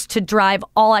bomb first to drive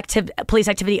all police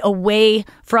activity away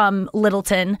from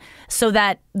Littleton, so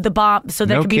that there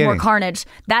could be more carnage.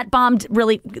 That bomb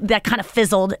that kind of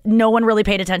fizzled. No one really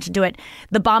paid attention to it.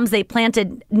 The bombs they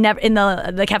planted in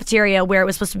the cafeteria, where it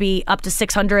was supposed to be up to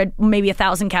 600, maybe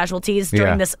 1,000 casualties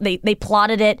during this. They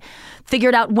plotted it,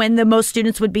 figured out when the most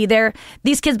students would be there.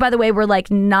 These kids, by the way, were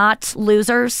like not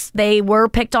losers. They were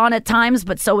picked on at times,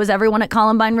 but so was everyone at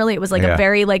Columbine. Really. It was like a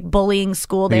very like bullying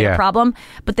school. They had a problem,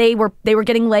 but they were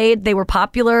getting laid. They were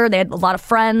popular. They had a lot of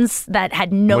friends that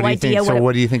had no idea.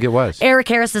 What do you think it was? Eric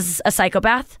Harris is a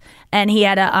psychopath, and he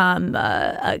had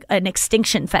an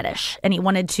extinction fetish, and he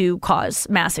wanted to cause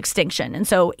mass extinction. And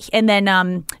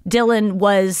then Dylan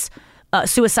was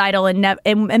suicidal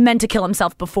and meant to kill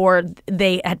himself before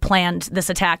they had planned this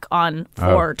attack on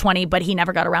 420, but he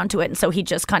never got around to it, and so he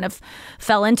just kind of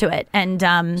fell into it, and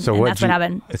that's what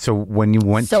happened. So when you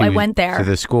went I went there to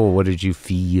the school, what did you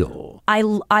feel?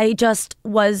 I just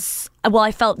was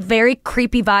I felt very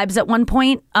creepy vibes at one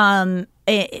point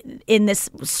in this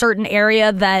certain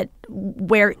area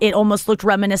where it almost looked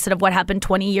reminiscent of what happened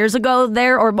 20 years ago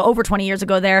there, or over 20 years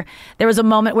ago there. There was a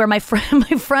moment where my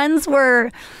friends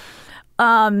were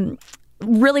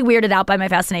really weirded out by my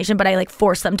fascination, but I like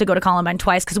forced them to go to Columbine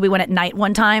twice because we went at night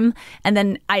one time, and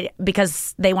then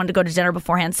because they wanted to go to dinner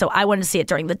beforehand, so I wanted to see it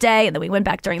during the day, and then we went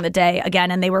back during the day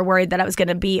again, and they were worried that I was going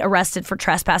to be arrested for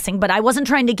trespassing, but I wasn't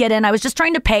trying to get in. I was just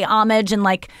trying to pay homage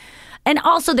and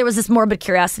also there was this morbid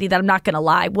curiosity that I'm not going to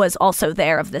lie was also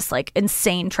there of this like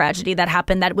insane tragedy that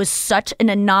happened that was such an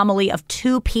anomaly of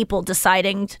two people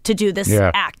deciding to do this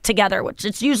act together, which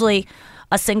it's usually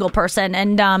a single person.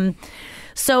 And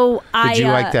so Did you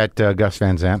like that Gus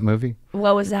Van Sant movie?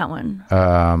 What was that one?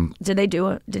 Did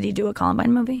he do a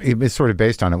Columbine movie? It's sort of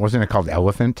based on it. Wasn't it called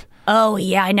Elephant? Oh,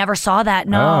 yeah. I never saw that.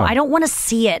 No, I don't want to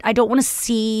see it. I don't want to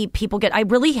see people I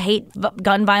really hate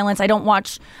gun violence. I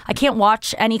can't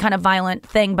watch any kind of violent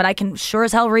thing, but I can sure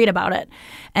as hell read about it.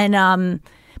 And,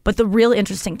 but the real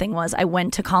interesting thing was I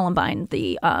went to Columbine,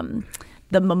 the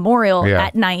memorial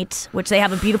at night, which they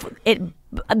have a beautiful,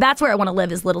 that's where I want to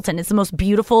live is Littleton. It's the most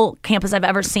beautiful campus I've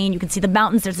ever seen. You can see the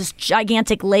mountains. There's this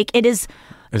gigantic lake. It's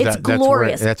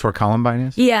glorious. That's where Columbine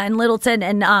is? Yeah, in Littleton.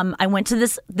 And I went to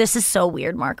this. This is so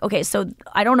weird, Mark. Okay, so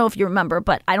I don't know if you remember,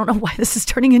 but I don't know why this is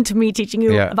turning into me teaching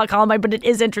you about Columbine, but it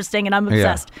is interesting and I'm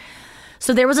obsessed. Yeah.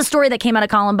 So there was a story that came out of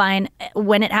Columbine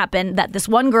when it happened that this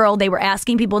one girl, they were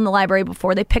asking people in the library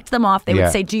before they picked them off, they would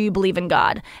say, "Do you believe in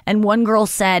God?" And one girl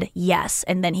said yes,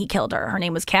 and then he killed her. Her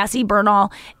name was Cassie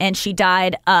Bernall, and she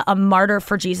died a martyr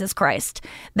for Jesus Christ.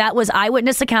 That was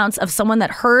eyewitness accounts of someone that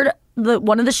heard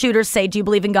one of the shooters say, "Do you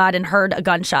believe in God?" and heard a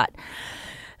gunshot.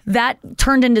 That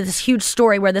turned into this huge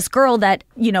story where this girl that,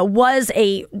 was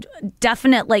a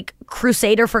definite like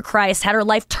crusader for Christ, had her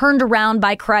life turned around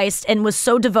by Christ and was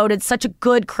so devoted, such a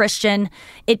good Christian.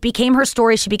 It became her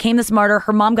story. She became this martyr.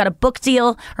 Her mom got a book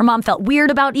deal. Her mom felt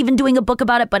weird about even doing a book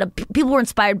about it, but people were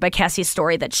inspired by Cassie's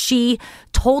story that she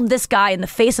told this guy in the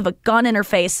face of a gun in her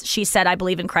face, she said, "I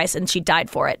believe in Christ," and she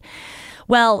died for it.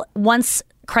 Well, once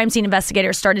crime scene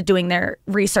investigators started doing their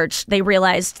research, they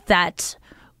realized that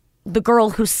the girl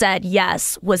who said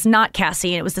yes was not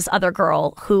Cassie, and it was this other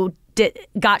girl who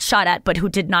got shot at but who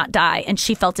did not die, and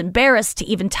she felt embarrassed to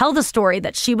even tell the story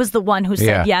that she was the one who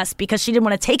said yes because she didn't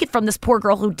want to take it from this poor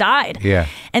girl who died.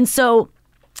 And so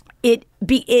it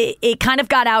kind of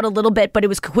got out a little bit, but it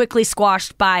was quickly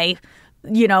squashed by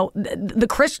the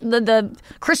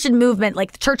Christian movement,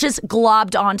 like the churches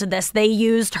globbed onto this. They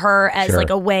used her as like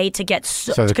a way to get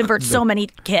to convert so many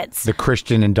kids. The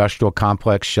Christian industrial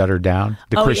complex shut her down.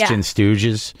 The Christian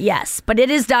Stooges. Yes, but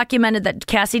it is documented that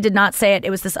Cassie did not say it. It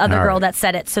was this other girl that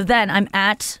said it. So then I'm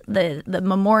at the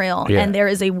memorial, and there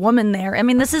is a woman there. I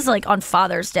mean, this is like on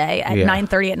Father's Day at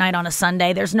 9:30 at night on a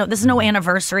Sunday. This is no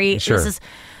anniversary. Sure.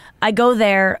 I go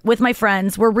there with my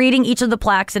friends. We're reading each of the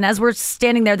plaques. And as we're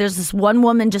standing there, there's this one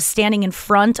woman just standing in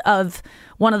front of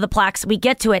one of the plaques. We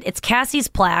get to it. It's Cassie's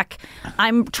plaque.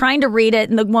 I'm trying to read it.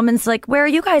 And the woman's like, "Where are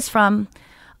you guys from?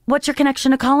 What's your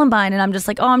connection to Columbine?" And I'm just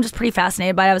like, "Oh, I'm just pretty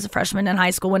fascinated by it. I was a freshman in high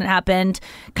school when it happened.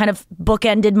 Kind of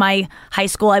bookended my high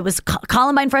school. I was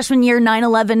Columbine freshman year,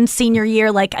 9/11 senior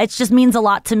year. Like, it just means a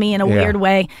lot to me in a weird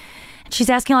way." And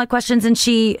she's asking a lot of questions, and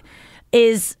she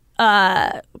is...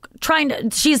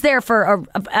 she's there for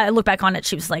I look back on it,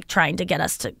 she was like trying to get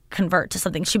us to convert to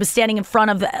something. She was standing in front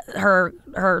of her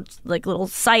like little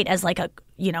site as like an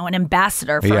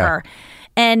ambassador for her.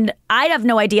 And I have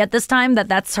no idea at this time that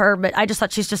that's her, but I just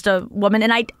thought she's just a woman.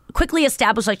 And I quickly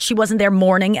established like she wasn't there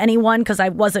mourning anyone because I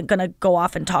wasn't going to go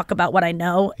off and talk about what I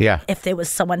know if there was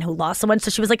someone who lost someone.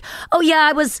 So she was like, "Oh yeah,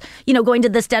 I was, going to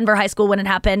this Denver high school when it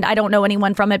happened. I don't know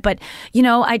anyone from it, but,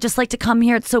 I just like to come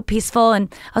here. It's so peaceful."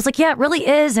 And I was like, "Yeah, it really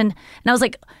is." And I was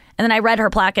like, and then I read her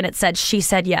plaque and it said, "She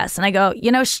said yes." And I go,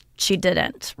 she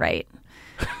didn't, right?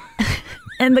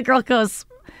 And the girl goes,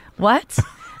 "What?"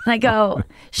 And I go,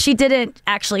 "She didn't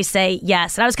actually say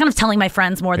yes." And I was kind of telling my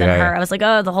friends more than her. I was like,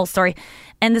 "Oh, the whole story."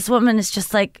 And this woman is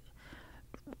just like,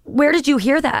 "Where did you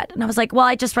hear that?" And I was like, "Well,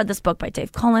 I just read this book by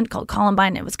Dave Cullen called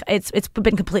Columbine. It's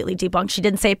been completely debunked. She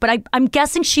didn't say it, but I'm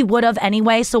guessing she would have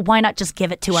anyway. So why not just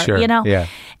give it to her? Sure. Yeah.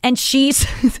 And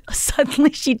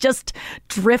suddenly she just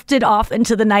drifted off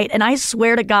into the night. And I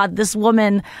swear to God, this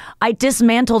woman, I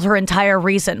dismantled her entire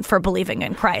reason for believing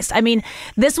in Christ. I mean,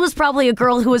 this was probably a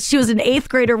girl she was an 8th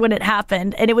grader when it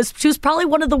happened, and she was probably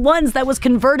one of the ones that was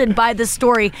converted by this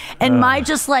story. And my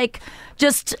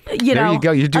there you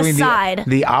go. You're doing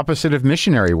the opposite of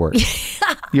missionary work.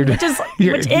 You're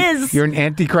an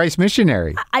antichrist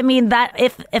missionary. I mean, that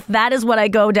if that is what I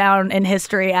go down in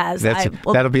history as,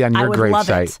 that'll be on your grave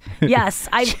site. Yes,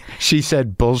 she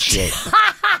said bullshit.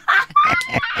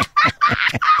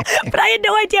 But I had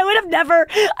no idea.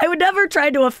 I would never try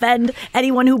to offend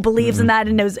anyone who believes in that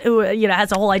and knows, who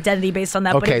has a whole identity based on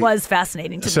that. Okay. But it was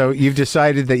fascinating to me. So you've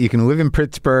decided that you can live in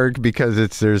Pittsburgh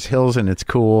because there's hills and it's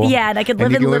cool. Yeah, and I could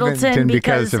live in Littleton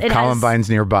because of Columbine's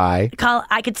nearby.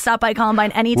 I could stop by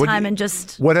Columbine anytime and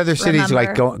just. What other cities you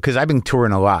like going? Because I've been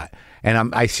touring a lot.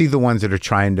 And I see the ones that are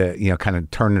trying to, kind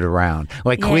of turn it around.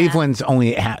 Like Cleveland's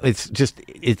only,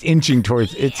 it's inching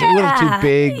towards, it's a little too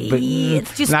big, but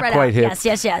it's too not quite hip.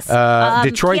 Yes.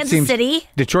 Kansas City.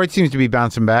 Detroit seems to be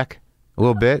bouncing back a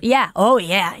little bit. Yeah. Oh,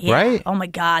 yeah. Right? Oh, my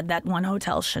God. That one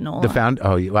hotel,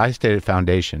 Shinola. I stayed at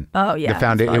Foundation. Oh,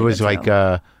 yeah. It was like,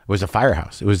 it was a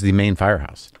firehouse. It was the main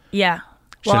firehouse. Yeah.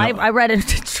 Well, I read in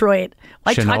Detroit.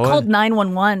 I called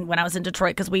 911 when I was in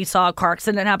Detroit because we saw a car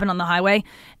accident happen on the highway,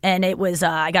 and it was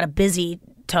I got a busy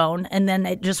tone, and then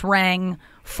it just rang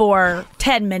for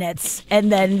 10 minutes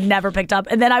and then never picked up.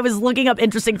 And then I was looking up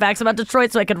interesting facts about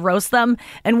Detroit so I could roast them.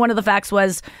 And one of the facts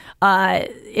was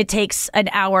it takes an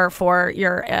hour for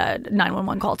your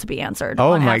 911 call to be answered.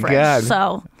 Oh, on my average. God.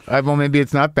 So. Well, maybe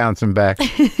it's not bouncing back.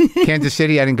 Kansas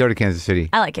City, I didn't go to Kansas City.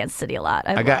 I like Kansas City a lot.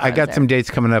 I got some dates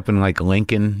coming up in like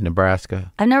Lincoln,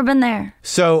 Nebraska. I've never been there.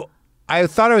 So I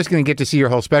thought I was going to get to see your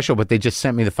whole special, but they just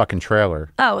sent me the fucking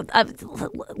trailer. Oh,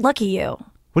 lucky you.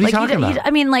 What are you talking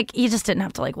about? You just didn't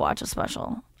have to watch a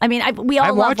special. I mean, we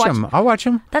all watch them. I'll watch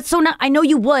them. That's so not. I know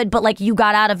you would, but you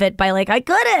got out of it by I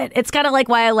couldn't. It's kind of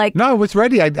why I like. No, it was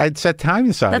ready. I'd set time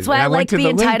aside. That's why I like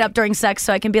being tied up during sex,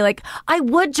 so I can be I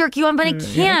would jerk you on, but I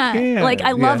can't.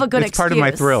 I love a good excuse. It's part of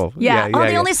my thrill. Yeah.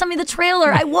 They only sent me the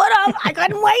trailer. I would have. I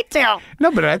couldn't wait to.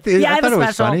 No, but I thought it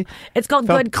was funny. It's called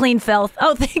Good Clean Filth.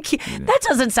 Oh, thank you. That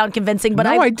doesn't sound convincing, but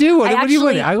I do. What do you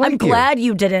want? I'm glad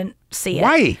you didn't see it.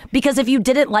 Why? Because if you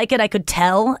didn't like it, I could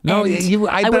tell. No,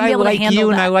 I like you,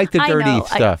 and I like the dirty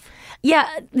stuff.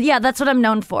 Yeah, that's what I'm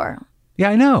known for. Yeah,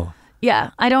 I know.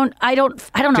 Yeah, I don't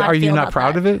know. Are you not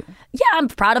proud of it? Yeah, I'm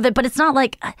proud of it, but it's not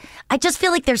I just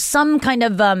feel like there's some kind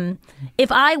of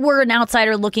if I were an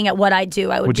outsider looking at what I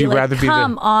do, I would be like,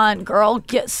 come on, girl,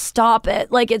 stop it.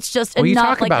 It's just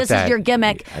enough. This is your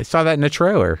gimmick. I saw that in the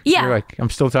trailer. Yeah. You're I'm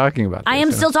still talking about this. I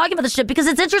am still talking about this shit because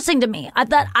it's interesting to me.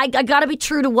 I got to be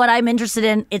true to what I'm interested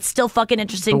in. It's still fucking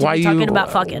interesting to be talking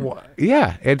about fucking.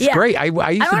 Yeah, it's great. I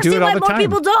used to do it all the time. More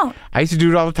people don't. I used to do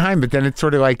it all the time, but then it's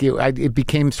sort of it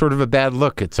became sort of a bad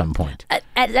look at some point.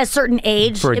 At a certain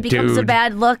age, it becomes becomes a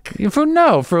bad look.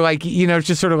 For like, it's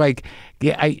just sort of like,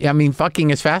 yeah, I mean,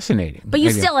 fucking is fascinating. But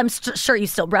you still, I'm sure you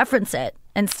still reference it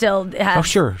and still have. Oh,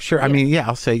 sure. I mean, yeah,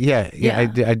 I'll say,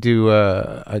 I do.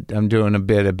 I'm doing a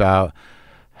bit about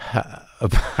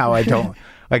how I don't.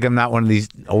 Like, I'm not one of these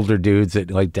older dudes that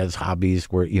like does hobbies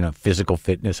where, physical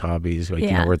fitness hobbies, like,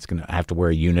 where it's going to have to wear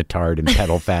a unitard and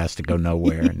pedal fast to go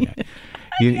nowhere. And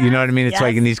you know what I mean? It's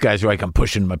like, and these guys are like, I'm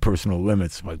pushing my personal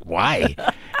limits. I'm like, why?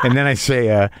 And then I say,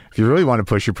 if you really want to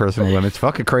push your personal limits,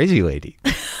 fuck a crazy lady.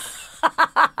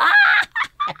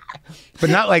 But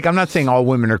not like, I'm not saying all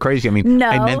women are crazy. I mean,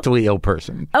 a mentally ill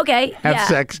person. Okay. Have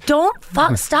sex. Don't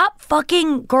stop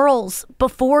fucking girls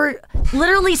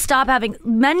literally stop having.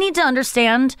 Men need to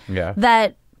understand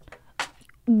that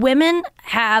women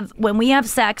when we have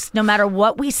sex, no matter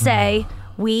what we say,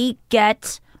 we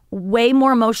get way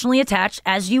more emotionally attached,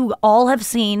 as you all have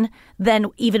seen, than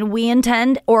even we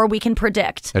intend or we can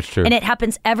predict. That's true. And it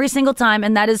happens every single time.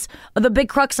 And that is the big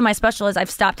crux of my special is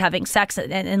I've stopped having sex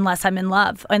unless I'm in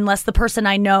love, unless the person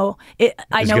I know, is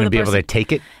going to be able to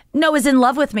take it. No, is in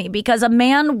love with me, because a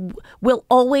man will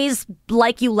always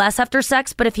like you less after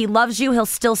sex, but if he loves you, he'll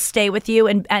still stay with you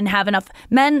and have enough.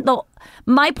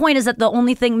 My point is that the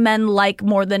only thing men like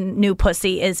more than new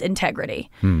pussy is integrity.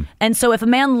 And so if a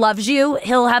man loves you,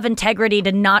 he'll have integrity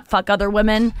to not fuck other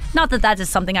women. Not that that is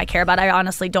something I care about. I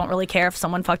honestly don't really care if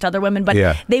someone fucked other women, but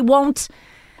they won't.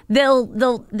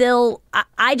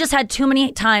 I just had too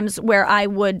many times where I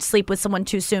would sleep with someone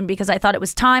too soon because I thought it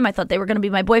was time. I thought they were going to be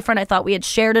my boyfriend. I thought we had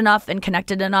shared enough and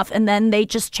connected enough, and then they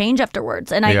just change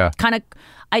afterwards. And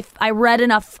I read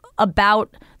enough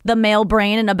about the male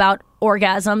brain and about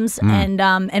orgasms,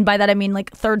 and by that I mean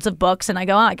like thirds of books. And I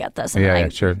go, I get this. And I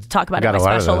talk about it in my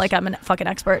special like I'm a fucking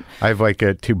expert. I have like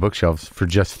 2 bookshelves for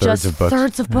just thirds of books.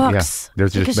 Thirds of books. Yeah.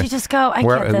 Because you just go, I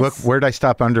get this. Look, where'd I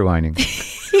stop underlining?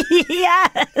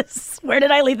 Yes. Where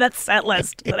did I leave that set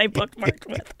list that I bookmarked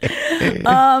with?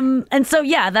 And so,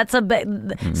 that's a bit.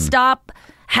 Stop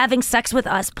having sex with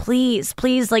us, please.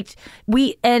 Like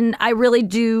I really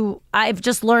do. I've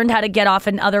just learned how to get off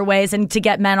in other ways and to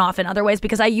get men off in other ways,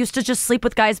 because I used to just sleep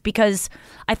with guys because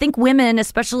I think women,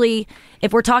 especially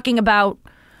if we're talking about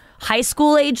high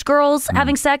school age girls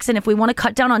having sex, and if we want to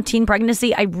cut down on teen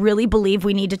pregnancy, I really believe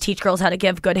we need to teach girls how to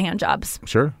give good hand jobs.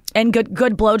 Sure. And good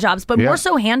blowjobs, but more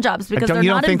so hand jobs, because they're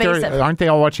not invasive. Aren't they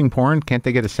all watching porn? Can't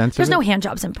they get a sense There's of it? no hand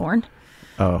jobs in porn.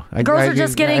 Oh, girls are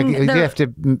just getting. You have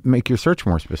to make your search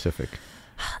more specific.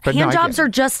 But hand jobs are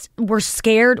just we're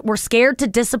scared to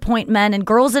disappoint men, and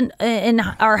girls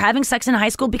are having sex in high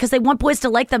school because they want boys to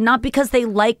like them, not because they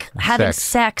like having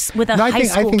sex with a high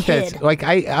school kid. That's like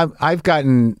I've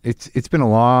gotten it's been a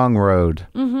long road,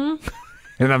 and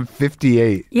I'm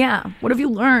 58. Yeah, what have you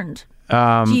learned?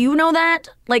 Do you know that?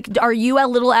 Like, are you a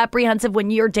little apprehensive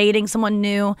when you're dating someone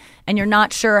new and you're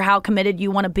not sure how committed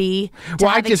you want to be?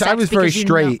 I was very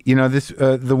straight. This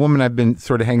the woman I've been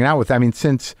sort of hanging out with. I mean,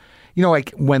 since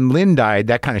like when Lynn died,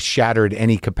 that kind of shattered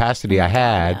any capacity I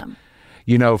had.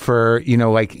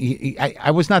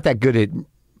 I was not that good at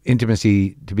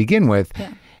intimacy to begin with.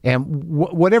 Yeah. And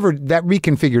whatever, that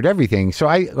reconfigured everything. So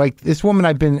I like this woman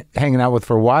I've been hanging out with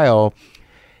for a while.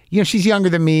 She's younger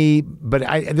than me, but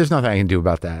there's nothing I can do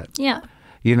about that. Yeah.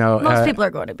 Most people are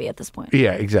going to be at this point.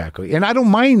 Yeah, exactly. And I don't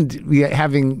mind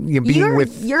having being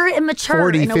with you're immature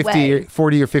 40, in a 50, way.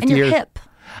 40 or 50 and you're years. Hip.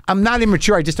 I'm not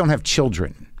immature. I just don't have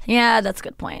children. Yeah, that's a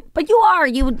good point. But you are.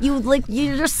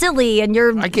 You're silly and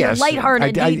you're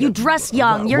lighthearted. You dress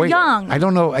young. You're young. I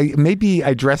don't know. Maybe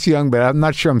I dress young, but I'm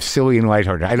not sure I'm silly and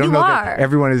lighthearted. I don't know that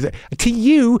everyone is to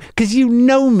you because you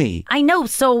know me. I know.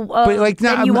 So, but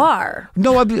then you are.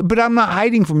 No, but I'm not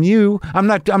hiding from you. I'm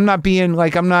not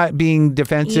being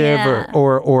defensive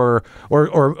or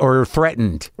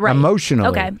threatened emotionally.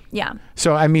 Okay. Yeah.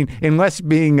 So I mean, unless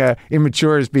being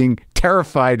immature is being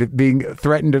terrified of being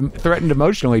threatened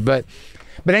emotionally, but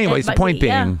anyways, the point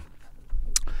being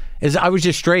is I was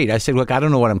just straight. I said, look, I don't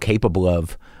know what I'm capable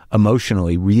of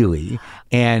emotionally, really,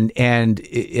 and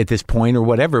at this point or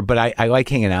whatever, but I like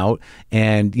hanging out,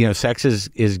 and sex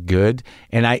is good,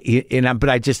 but I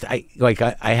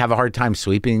have a hard time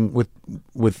sleeping with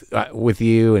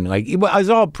you, and I was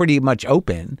all pretty much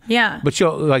open. Yeah, but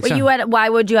why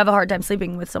would you have a hard time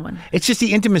sleeping with someone? It's just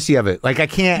the intimacy of it. Like I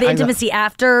can't. The intimacy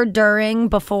after, during,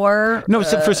 before. No,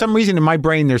 so for some reason in my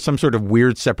brain there's some sort of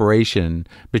weird separation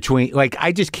between. Like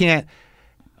I just can't.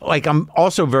 like I'm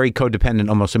also very codependent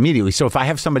almost immediately. So if I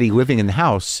have somebody living in the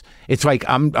house, it's like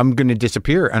I'm going to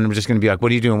disappear and I'm just going to be like,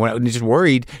 what are you doing? I'm just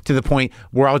worried to the point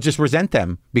where I'll just resent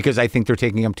them because I think they're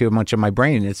taking up too much of my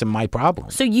brain and it's my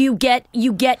problem. So you get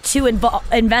too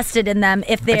invested in them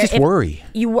if they're... I just worry.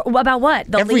 About what?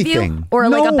 They'll Everything. leave you? Or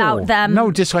like about them?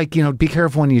 No, just like, be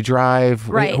careful when you drive.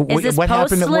 Right. Is this what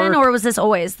happened at post-Lynn work? or was this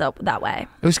always that way?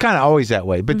 It was kind of always that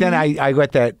way. But then I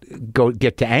let that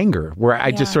get to anger where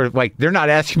I just sort of like, they're not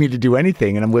asking me to do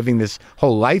anything and I'm living this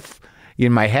whole life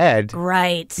in my head.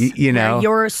 Right. You know?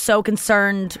 You're so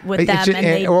concerned with them and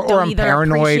they or don't I'm either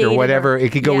paranoid appreciate or whatever.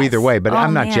 It could go Yes. either way, but Oh,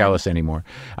 I'm not man. jealous anymore.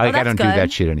 Like, I don't do good.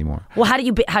 that shit anymore. Well, how do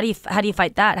you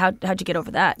fight that? How'd you get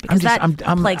over that? Because that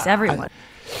plagues everyone.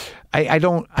 I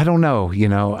don't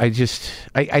know,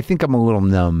 I think I'm a little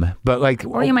numb, but like...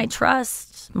 Or you might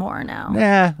trust more now.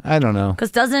 Yeah, I don't know.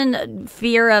 Because doesn't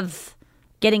fear of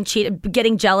getting cheated,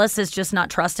 getting jealous is just not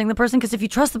trusting the person? Because if you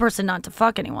trust the person not to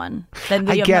fuck anyone, then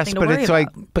you have nothing to but worry it's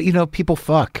about. like, people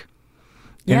fuck.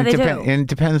 Yeah, and they do. And it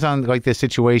depends on like the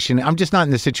situation. I'm just not in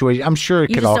the situation. I'm sure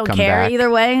it You could just all don't come care back. either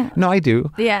way? No, I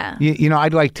do. Yeah.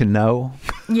 I'd like to know.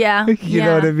 Yeah. You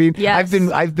know what I mean? Yes.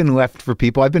 I've been left for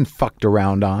people. I've been fucked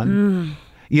around on.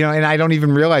 And I don't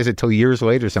even realize it till years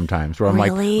later sometimes where I'm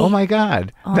Really? like, oh my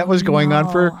God, that was going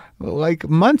on for like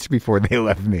months before they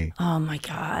left me. Oh my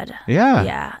God. Yeah.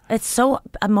 Yeah. It's so,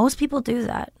 most people do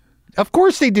that. Of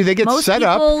course they do. They get Most set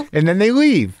people- up and then they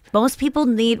leave. Most people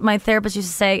need, my therapist used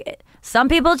to say, some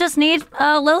people just need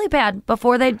a lily pad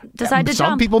before they decide to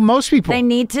jump. Most people. They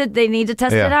need to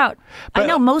test Yeah. it out. But I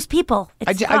know most people.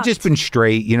 It's I've just been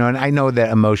straight, and I know that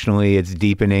emotionally it's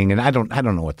deepening, and I don't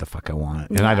know what the fuck I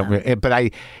want, and I don't. But I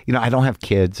don't have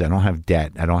kids, I don't have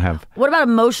debt, I don't have. What about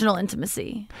emotional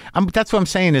intimacy? That's what I'm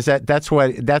saying is that's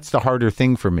the harder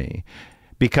thing for me,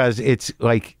 because it's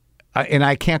like, and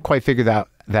I can't quite figure that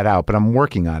out, but I'm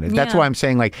working on it. That's Yeah. why I'm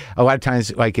saying, like, a lot of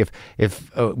times, like if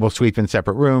we'll sleep in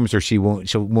separate rooms or she won't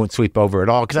sleep over at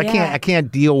all, because I can't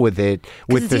deal with it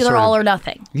with It's the either sort all of, or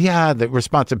nothing. yeah, the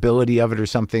responsibility of it or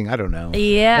something. I don't know.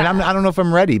 Yeah. And I don't know if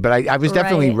I'm ready, but I was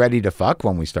definitely Right. ready to fuck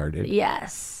when we started.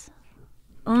 Yes.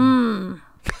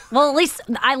 Well, at least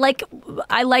I like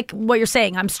what you're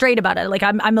saying. I'm straight about it. Like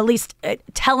I'm at least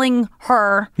telling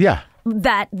her Yeah.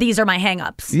 that these are my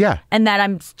hangups. Yeah. And that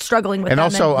I'm struggling with And them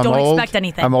also, and don't I'm old. expect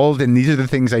anything. I'm old, and these are the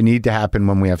things I need to happen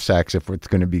when we have sex if it's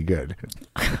going to be good.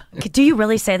 Do you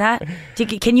really say that?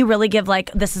 Can you really give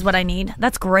like, this is what I need?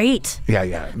 That's great.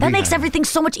 Yeah. That makes everything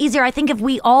so much easier. I think if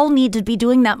we all need to be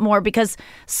doing that more, because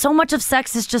so much of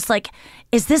sex is just like,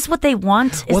 is this what they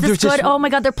want? Is Well, this there's good? this- Oh my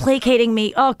God, they're placating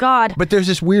me. Oh God. But there's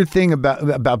this weird thing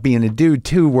about being a dude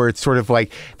too, where it's sort of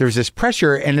like there's this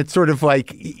pressure, and it's sort of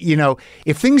like,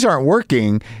 if things aren't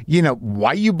working,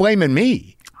 why are you blaming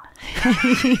me?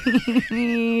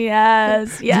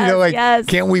 Yes, yes.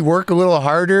 Can't we work a little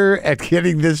harder at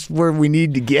getting this where we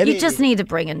need to get it? You just need to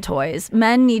bring in toys.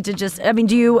 Men need to just,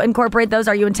 do you incorporate those?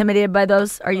 Are you intimidated by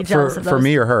those? Are you jealous of those? For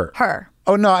me or her? Her.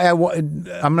 Oh, no,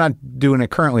 I'm not doing it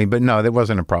currently, but no, that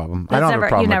wasn't a problem. I don't have a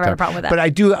problem you with never that. had a problem with that. But I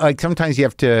do, like, sometimes you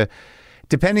have to,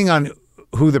 depending on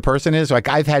who the person is, like,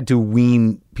 I've had to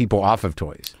wean people off of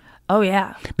toys. Oh,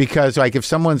 yeah. Because, like, if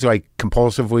someone's, like,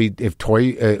 compulsive toy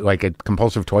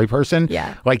person,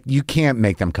 Yeah. like, you can't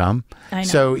make them come. I know.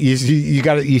 So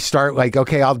you start, like,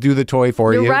 okay, I'll do the toy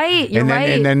for you. You're right, you're and then, right.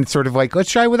 And then sort of like,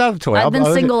 let's try without the toy. I've been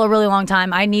single a really long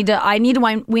time. I need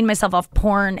to wean myself off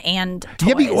porn and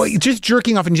toys. Yeah, but just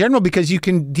jerking off in general, because you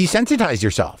can desensitize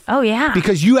yourself. Oh, yeah.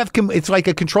 Because you have, it's like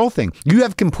a control thing. You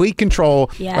have complete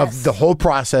control Yes. of the whole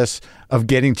process of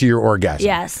getting to your orgasm.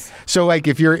 Yes. So like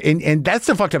if you're and that's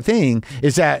the fucked up thing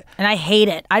is that. And I hate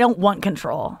it. I don't want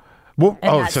control. Well, in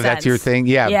oh, that so that's your sense. thing,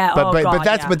 yeah. Yeah, But oh, God,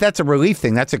 that's yeah. but that's a relief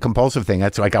thing. That's a compulsive thing.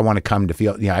 That's like I want to come to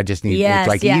feel. I just need. Yes, it's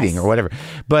like yes. eating or whatever.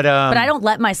 But I don't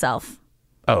let myself.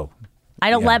 Oh. I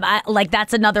don't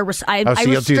that's another. I so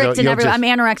you'll do restrict the- in you'll every. just- I'm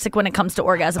anorexic when it comes to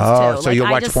orgasms Oh, too. so Like, you'll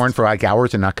I watch just- porn for like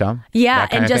hours and not come? Yeah,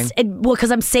 That kind and of just thing? because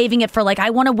I'm saving it for like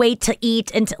I want to wait to eat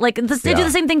and they do Yeah.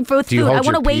 the same thing with Do you food. I hold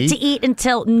want to your wait pee? to eat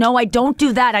until no, I don't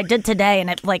do that. I did today, and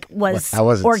it like was How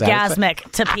was it?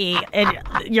 orgasmic to pee in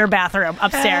your bathroom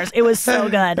upstairs. It was so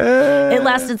good. It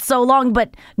lasted so long,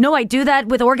 but no, I do that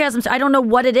with orgasms. I don't know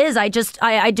what it is. I just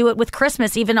I do it with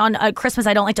Christmas. Even on Christmas,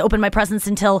 I don't like to open my presents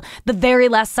until the very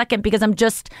last second because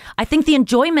I think the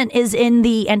enjoyment is in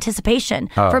the anticipation.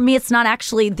 For me, it's not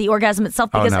actually the orgasm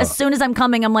itself because no. as soon as I'm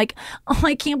coming, I'm like, oh,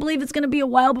 I can't believe it's going to be a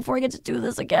while before I get to do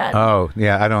this again. Oh,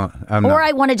 yeah, I'm or not.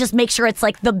 I want to just make sure it's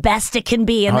like the best it can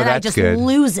be, and then I that's just good.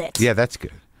 lose it. Yeah, that's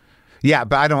good. Yeah,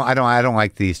 but I don't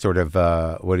like the sort of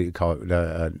what do you call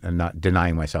it? Not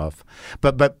denying myself.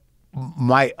 But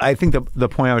I think the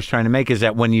point I was trying to make is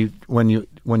that when you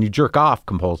jerk off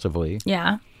compulsively,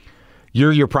 Yeah.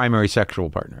 you're your primary sexual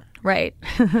partner. Right.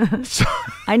 So,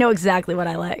 I know exactly what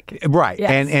I like. right.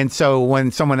 Yes. And so when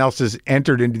someone else has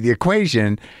entered into the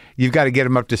equation, you've got to get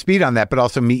them up to speed on that, but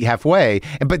also meet halfway.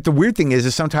 But the weird thing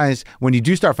is sometimes when you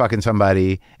do start fucking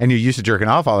somebody and you're used to jerking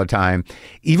off all the time,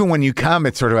 even when you come,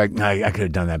 it's sort of like, I could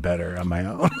have done that better on my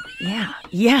own. Yeah.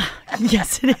 Yeah.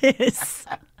 Yes, it is.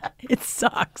 It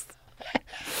sucks.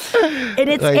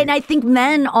 And I think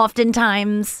men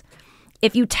oftentimes,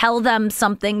 if you tell them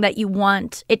something that you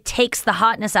want, it takes the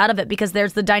hotness out of it because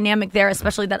there's the dynamic there,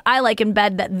 especially that I like in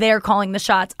bed, that they're calling the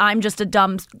shots. I'm just a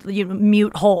dumb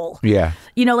mute hole. Yeah.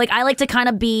 Like I like to kind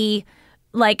of be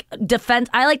like defense.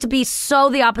 I like to be so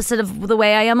the opposite of the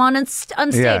way I am on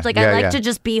stage. Yeah, Like yeah, I like yeah. to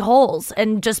just be holes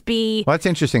and just be. Well, that's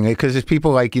interesting because there's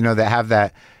people like, that have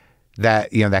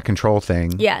that control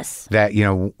thing. Yes. That,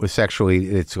 sexually,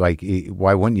 it's like,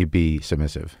 why wouldn't you be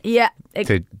submissive? Yeah.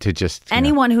 To just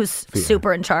Anyone who's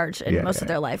super in charge in Yeah, most yeah. of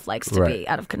their life likes to Right. be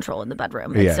out of control in the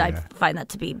bedroom. Yeah, I yeah. find that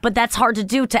to be, but that's hard to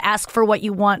do, to ask for what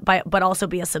you want, but also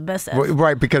be a submissive.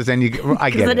 Right, because then I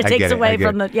get Then it. it takes away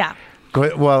from the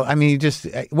Well, I mean,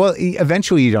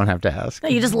 eventually you don't have to ask. No,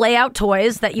 you just lay out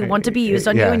toys that you want to be used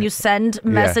on you, and you send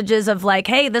messages of like,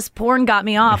 "Hey, this porn got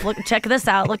me off. Look, check this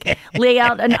out. Look, lay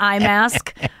out an eye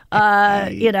mask,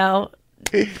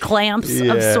 clamps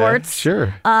of sorts,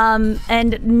 Sure.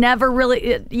 and never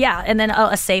really, and then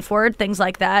a safe word, things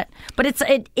like that. But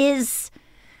it is.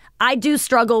 I do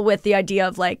struggle with the idea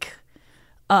of like,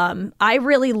 I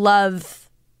really love.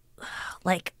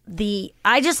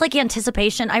 I just like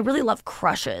anticipation. I really love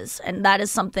crushes. And that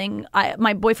is something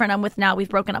my boyfriend I'm with now, we've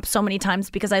broken up so many times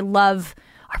because I love,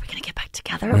 are we going to get back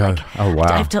together? Like, oh, wow.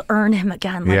 I have to earn him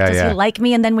again. Like, does he like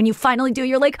me? And then when you finally do,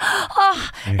 you're like,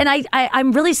 and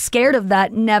I'm really scared of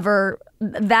that.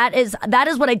 That is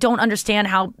what I don't understand,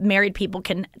 how married people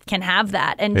can have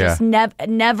that and just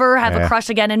never have a crush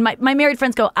again. And my married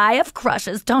friends go, I have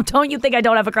crushes. Don't you think I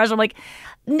don't have a crush? I'm like,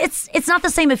 it's not the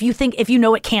same if you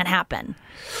know it can't happen.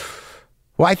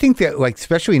 Well, I think that, like,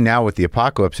 especially now with the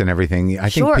apocalypse and everything, I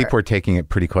think people are taking it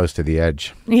pretty close to the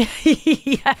edge.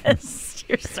 Yes,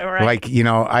 you're so right. Like,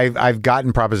 I've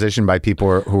gotten propositioned by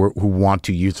people who want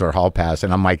to use their hall pass,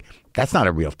 and I'm like, that's not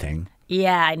a real thing.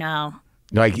 Yeah, I know.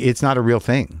 Like, it's not a real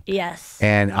thing. Yes.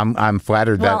 And I'm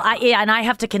flattered that. Well, and I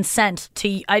have to consent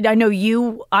to. I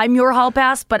know I'm your hall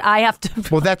pass, but I have to.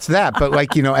 Well, that's that. But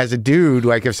like, as a dude,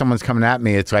 like if someone's coming at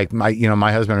me, it's like my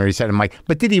husband already said. I'm like,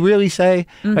 but did he really say?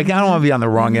 Mm-hmm. Like, I don't want to be on the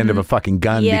wrong end of a fucking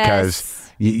gun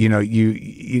Yes.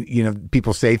 because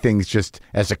people say things just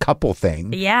as a couple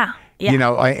thing. Yeah.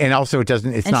 And also it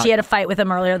doesn't. It's and not. she had a fight with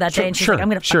him earlier that day, and she's like, "I'm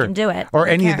going to fucking do it." Or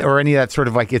any of that sort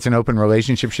of like it's an open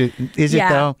relationship shit. Is it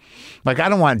though? Like, I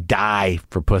don't want to die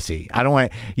for pussy. I don't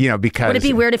want because. Would it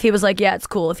be weird if he was like, "Yeah, it's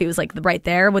cool"? If he was like right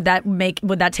there, would that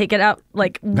take it out?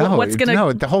 Like, what's gonna?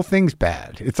 No, the whole thing's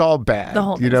bad. It's all bad. The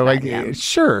whole thing's bad,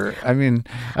 sure. I mean,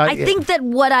 I think that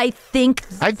what I think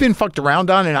I've been fucked around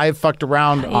on, and I've fucked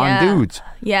around on dudes.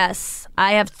 Yes,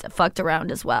 I have fucked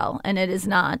around as well, and it is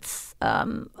not.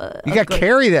 You got to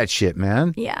carry that shit,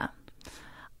 man. Yeah,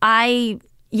 I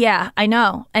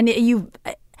know, and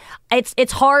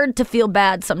it's hard to feel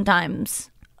bad sometimes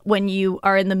when you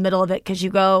are in the middle of it because you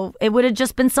go, it would have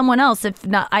just been someone else. If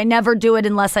not, I never do it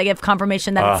unless I give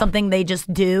confirmation that it's something they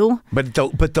just do. But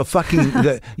the fucking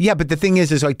but the thing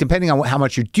is like depending on how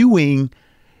much you're doing.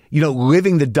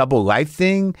 Living the double life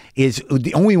thing is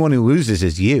the only one who loses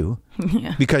is you.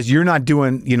 Yeah. Because you're not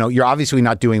doing, you're obviously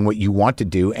not doing what you want to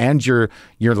do, and you're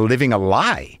living a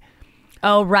lie.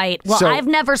 Oh, right. Well, I've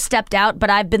never stepped out, but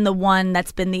I've been the one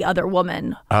that's been the other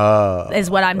woman. Is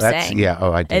what I'm saying. Yeah.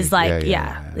 Oh, I do. Is like,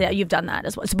 yeah, you've done that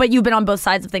as well. But you've been on both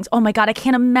sides of things. Oh my God, I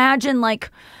can't imagine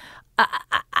like.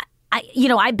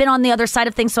 I've been on the other side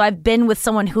of things, so I've been with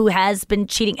someone who has been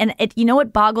cheating, and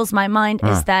what boggles my mind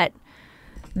is that.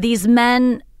 These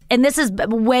men, and this is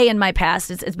way in my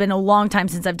past. It's been a long time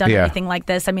since I've done anything like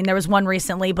this. I mean, there was one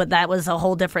recently, but that was a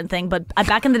whole different thing. But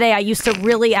back in the day, I used to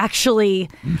really actually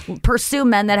pursue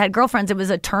men that had girlfriends. It was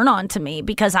a turn on to me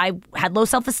because I had low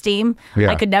self-esteem. Yeah.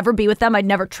 I could never be with them. I'd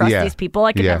never trust these people.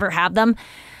 I could never have them.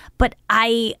 But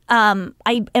I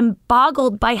am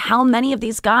boggled by how many of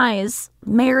these guys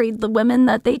married the women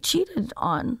that they cheated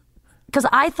on. Because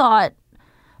I thought...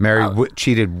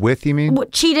 cheated with, you mean?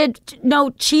 Cheated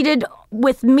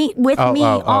with me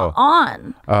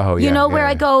on. Oh, yeah. Where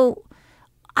I go,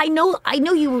 I know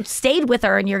you stayed with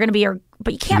her and you're going to be her,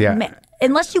 but you can't,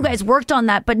 unless you guys worked on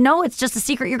that. But no, it's just a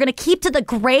secret you're going to keep to the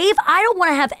grave. I don't want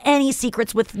to have any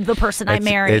secrets with the person I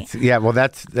marry. Well,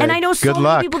 that's and I know so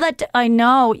many people that, I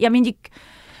know, I mean,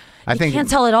 I think can't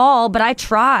tell it all, but I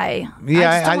try.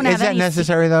 Yeah, is that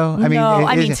necessary though?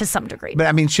 I mean, to some degree. But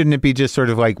I mean, shouldn't it be just sort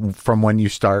of like from when you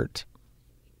start?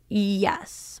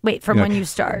 Yes. Wait, from when you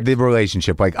start. The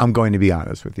relationship, like, I'm going to be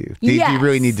honest with you. Do you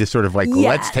really need to sort of like,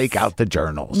 let's take out the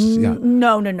journals? Yeah.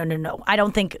 No. I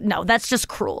don't think, no, that's just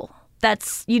cruel.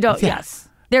 That's, you don't, yes.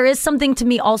 There is something to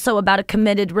me also about a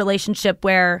committed relationship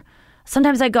where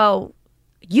sometimes I go,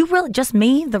 you really, just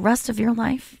me the rest of your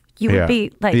life? You would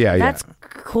be like, that's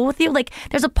cool with you? Like,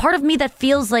 there's a part of me that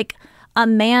feels like a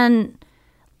man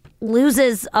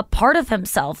loses a part of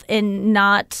himself in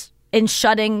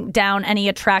shutting down any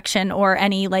attraction or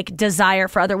any like desire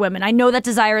for other women. I know that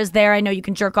desire is there. I know you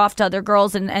can jerk off to other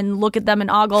girls and look at them and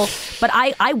ogle, but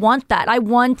I want that. I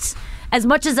want, as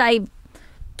much as I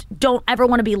don't ever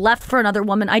want to be left for another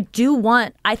woman, I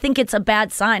think it's a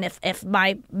bad sign if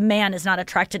my man is not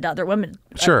attracted to other women.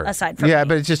 Sure. Aside from me.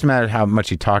 But it's just a matter of how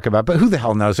much you talk about. But who the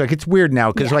hell knows? Like, it's weird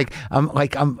now because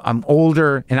I'm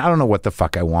older and I don't know what the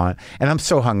fuck I want, and I'm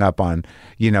so hung up on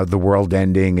the world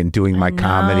ending and doing my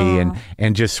comedy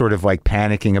and just sort of like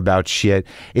panicking about shit.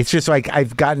 It's just like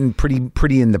I've gotten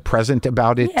pretty in the present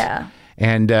about it. Yeah.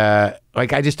 And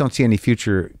like I just don't see any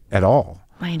future at all.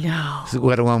 I know.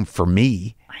 Let alone for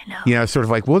me. I know. Sort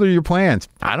of like, what are your plans?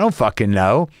 I don't fucking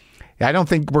know. I don't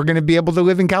think we're going to be able to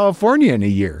live in California in a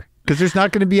year because there's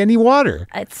not going to be any water.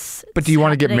 But do you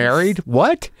want to get married?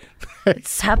 What?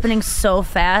 It's happening so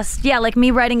fast. Yeah, like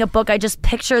me writing a book, I just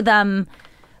picture them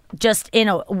just in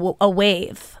a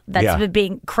wave that's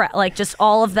being like just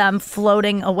all of them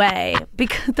floating away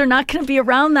because they're not going to be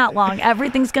around that long.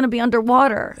 Everything's going to be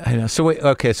underwater. I know. So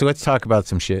so let's talk about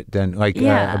some shit then. Like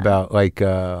about like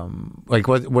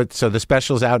what? So the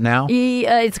special's out now.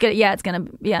 It's gonna.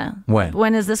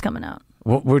 When is this coming out?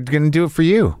 Well, we're gonna do it for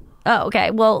you. Oh,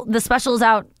 okay. Well, the special's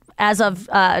out as of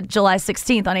July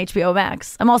 16th on HBO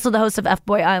Max. I'm also the host of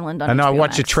F-Boy Island on HBO Max. I know. I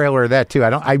watched a trailer of that too.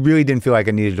 I really didn't feel like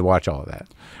I needed to watch all of that.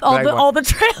 All the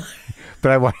trailers.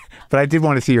 But I did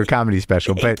want to see your comedy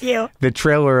special. Thank you. The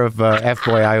trailer of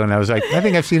F-Boy Island, I was like, I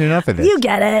think I've seen enough of this. You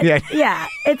get it. Yeah.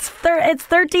 It's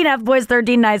 13 F-boys,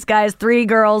 13 nice guys, 3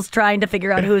 girls trying to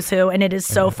figure out who's who, and it is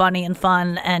so funny and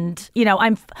fun. And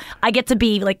I get to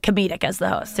be like comedic as the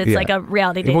host. It's like a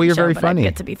reality dating show. Well, you're very funny. I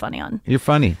get to be funny on. You're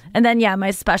funny. And then my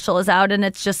special is out, and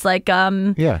it's just like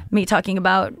me talking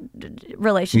about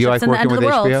relationships in the end of the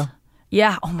world. HBO?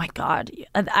 Yeah. Oh my God.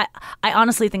 I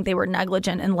honestly think they were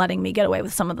negligent in letting me get away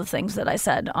with some of the things that I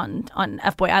said on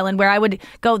F-Boy Island, where I would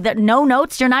go, no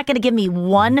notes. You're not going to give me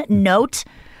one note.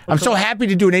 I'm so happy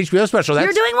to do an HBO special.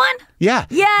 You're doing one? Yeah.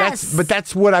 Yes. But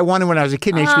that's what I wanted when I was a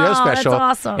kid, an HBO special. That's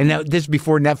awesome. And now this is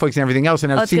before Netflix and everything else.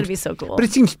 And it's going to be so cool. But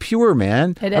it seems pure,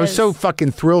 man. I was so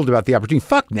fucking thrilled about the opportunity.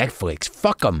 Fuck Netflix.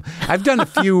 Fuck them. I've done a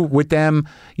few with them,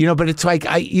 but it's like,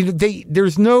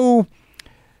 there's no...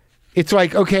 It's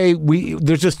like, okay,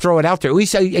 they're just throw it out there. At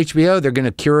least HBO, they're going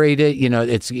to curate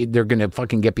it. They're going to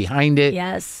fucking get behind it.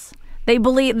 Yes, they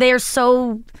believe they're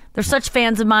such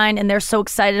fans of mine, and they're so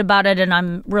excited about it, and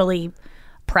I'm really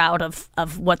proud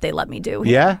of what they let me do.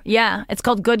 Yeah, yeah. It's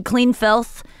called Good Clean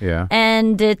Filth. Yeah,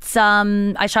 and it's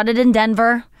I shot it in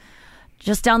Denver,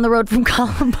 just down the road from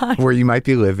Columbine, where you might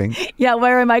be living. Yeah,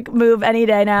 where I might move any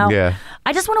day now. Yeah,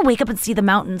 I just want to wake up and see the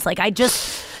mountains. Like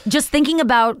just thinking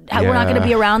about how we're not going to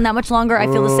be around that much longer, I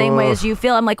feel the same way as you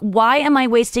feel. I'm like, why am I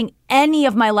wasting any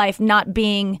of my life not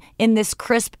being in this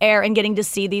crisp air and getting to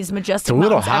see these majestic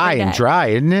mountains? It's a little high and dry,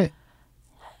 isn't it?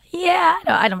 Yeah,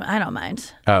 I don't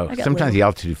mind. Oh, sometimes the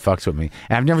altitude fucks with me.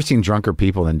 And I've never seen drunker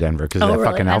people in Denver because of that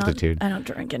fucking altitude. I don't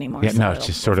drink anymore. Yeah, no, it's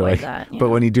just sort of like that.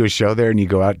 But when you do a show there and you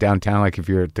go out downtown, like if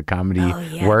you're at the Comedy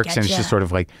Works, and it's just sort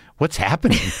of like, what's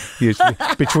happening?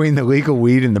 Between the legal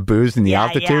weed and the booze and the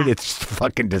altitude, it's just a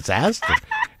fucking disaster.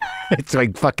 It's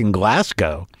like fucking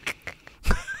Glasgow.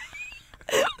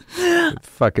 It's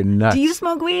fucking nuts. Do you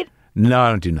smoke weed? No, I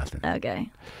don't do nothing. Okay.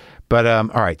 But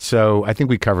all right, so I think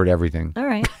we covered everything. All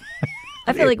right.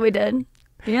 I feel like we did.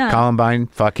 Yeah. Columbine,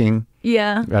 fucking.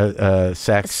 Yeah.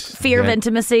 Sex. Fear of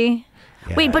intimacy.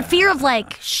 Yeah. Wait, but fear of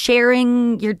like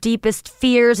sharing your deepest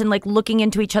fears and like looking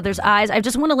into each other's eyes. I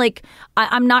just want to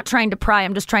I'm not trying to pry.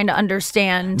 I'm just trying to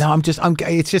understand. No,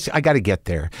 it's just, I got to get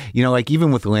there. Like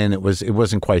even with Lynn, it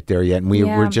wasn't quite there yet. And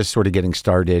we're just sort of getting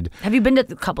started. Have you been to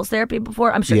couples therapy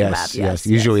before? I'm sure you have. Yes.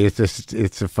 Usually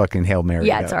it's a fucking Hail Mary.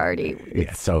 Yeah, it's already.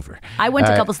 It's over. I went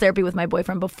to couples therapy with my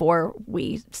boyfriend before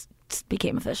we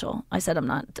became official. I said I'm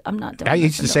not doing. I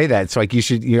used to say that. It's like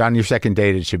you're on your second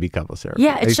date, it should be couples therapy.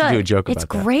 Yeah, it I used should. to do a joke about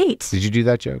that. It's great. Did you do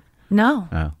that joke? No,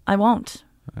 I won't.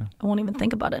 I won't even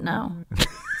think about it now. It's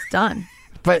done.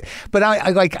 But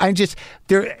I just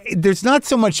there's not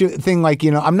so much a thing like,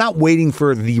 I'm not waiting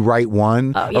for the right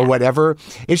one or whatever.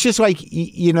 It's just like,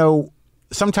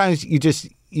 sometimes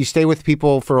you stay with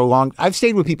people for I've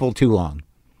stayed with people too long.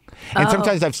 And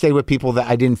sometimes I've stayed with people that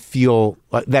I didn't feel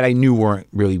that I knew weren't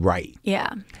really right.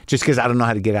 Yeah. Just because I don't know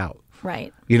how to get out.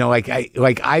 Right.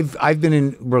 I've been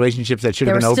in relationships that should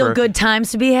have been over. There were still good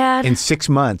times to be had in 6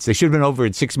 months. They should have been over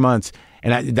in 6 months,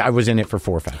 and I was in it for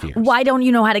 4 or 5 years. Why don't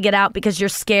you know how to get out? Because you're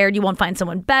scared you won't find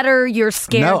someone better. You're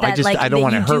scared that I don't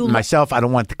want to hurt myself. I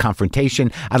don't want the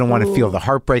confrontation. I don't want to feel the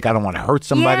heartbreak. I don't want to hurt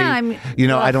somebody.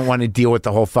 Yeah, I don't want to deal with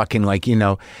the whole fucking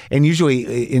And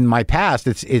usually in my past,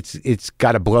 it's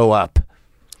got to blow up.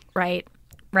 Right.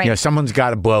 Right. Someone's got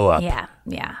to blow up. Yeah.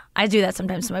 Yeah. I do that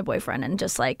sometimes to my boyfriend and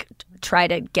just try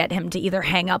to get him to either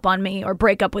hang up on me or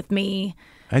break up with me.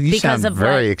 You sound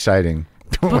very exciting.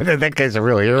 That guy's a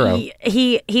real hero.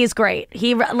 He's great.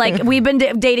 We've been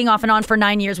dating off and on for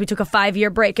 9 years. We took a 5-year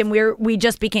break and we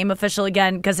just became official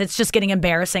again because it's just getting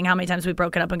embarrassing how many times we've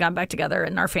broken up and gotten back together,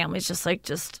 and our families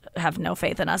just have no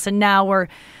faith in us. And now we're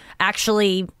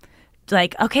actually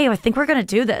okay, I think we're gonna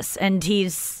do this. And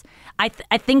I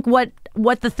think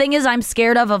what the thing is I'm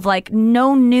scared of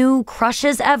no new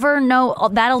crushes ever. No,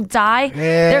 that'll die. Yeah.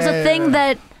 There's a thing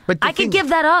that I could give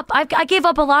that up. I gave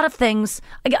up a lot of things.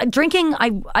 Drinking,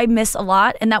 I miss a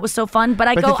lot, and that was so fun. But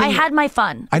I had my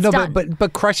fun. I know,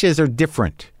 but crushes are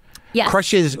different. Yes.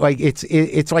 Crushes,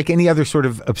 it's like any other sort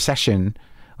of obsession.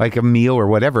 Like a meal or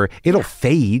whatever, it'll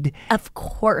fade. Of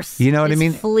course. You know what I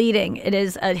mean? It's fleeting. It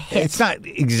is a hit. It's not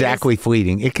exactly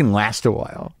fleeting. It can last a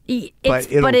while. But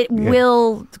it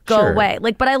will go away.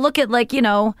 But I look at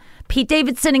Pete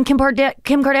Davidson and Kim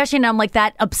Kardashian, and I'm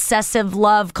that obsessive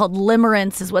love called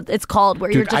limerence is what it's called, where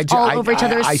you're just all over each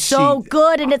other is so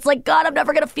good, and it's God, I'm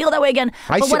never going to feel that way again.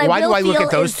 Why do I look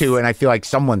at those two and I feel like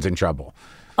someone's in trouble?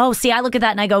 Oh, see, I look at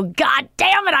that and I go, God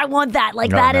damn it, I want that.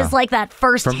 Is that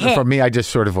first hit. For me, I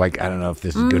just sort of I don't know if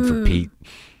this is good for Pete.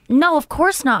 No, of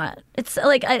course not. It's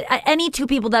any two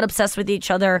people that obsess with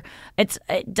each other,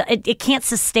 it can't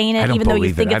sustain it, even though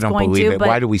you think it's going to. But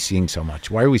why are we seeing so much?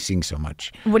 Why are we seeing so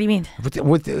much? What do you mean?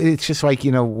 It's just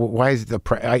why is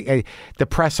the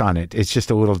press on it? It's just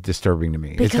a little disturbing to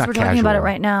me. Because it's not we're casual. talking about it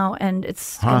right now, and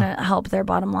it's going to help their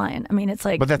bottom line. I mean, it's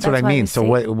But that's what I mean. So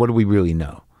what do we really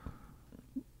know?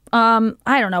 I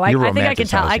don't know. I think I can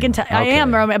tell. I can tell. Okay. I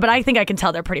am romantic, but I think I can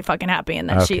tell they're pretty fucking happy and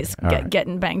that she's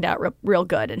getting banged out real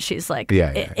good, and she's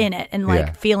in it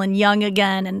and feeling young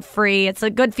again and free. It's a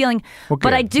good feeling. Well,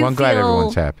 but I do I'm glad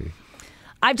everyone's happy.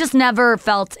 I've just never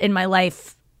felt in my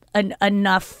life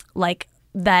enough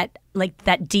that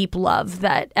deep love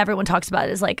that everyone talks about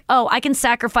is I can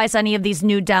sacrifice any of these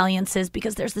new dalliances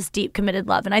because there's this deep committed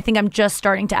love, and I think I'm just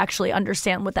starting to actually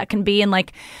understand what that can be.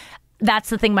 And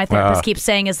that's the thing my therapist keeps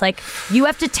saying is you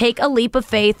have to take a leap of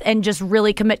faith and just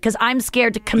really commit, because I'm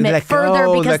scared to commit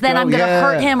further because then I'm going to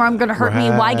hurt him or I'm going to hurt me.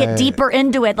 Why get deeper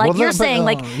into it? You're saying,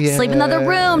 sleep in another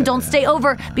room, don't stay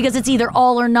over, because it's either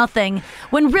all or nothing.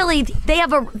 When really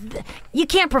you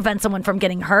can't prevent someone from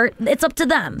getting hurt. It's up to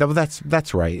them. Well,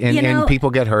 that's right. And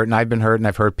people get hurt, and I've been hurt, and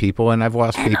I've hurt people, and I've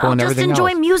lost people, and everything else. Just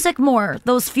enjoy music more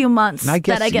those few months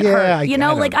that I get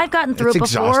hurt. I've gotten through it before.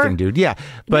 It's exhausting, dude. Yeah,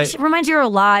 but it reminds you you're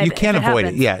alive. You can't avoid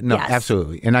it. Yeah, no,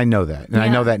 absolutely. And I know that. And I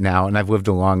know that now. And I've lived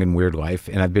a long and weird life.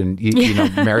 And I've been,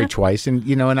 married twice. And,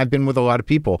 and I've been with a lot of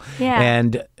people. Yeah.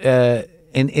 And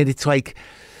it's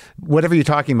whatever you're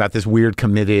talking about, this weird,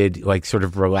 committed, sort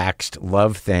of relaxed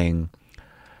love thing.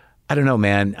 I don't know,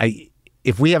 man.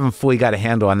 If we haven't fully got a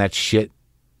handle on that shit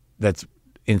that's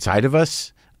inside of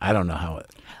us, I don't know how it.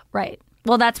 Right.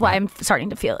 Well, that's why I'm starting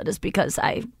to feel it, is because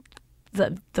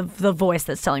the voice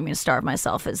that's telling me to starve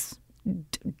myself is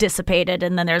dissipated,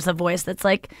 and then there's a voice that's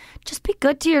just be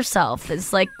good to yourself.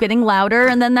 It's getting louder,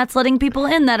 and then that's letting people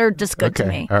in that are just good to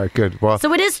me. All right, good. Well,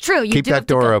 so it is true. You keep that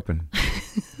door open.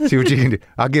 See what you can do.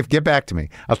 I'll get back to me.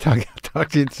 I'll talk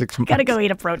to you in 6 months. Gotta go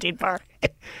eat a protein bar.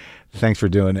 Thanks for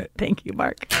doing it. Thank you,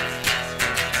 Mark.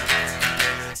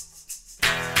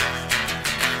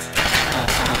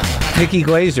 Nikki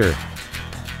Glazer,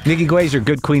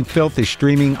 Good Queen Filth is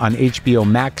streaming on HBO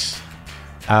Max.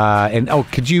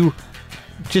 Could you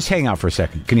just hang out for a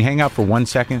second? Can you hang out for 1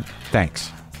 second? Thanks.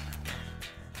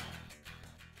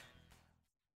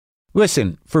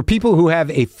 Listen, for people who have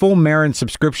a full Marin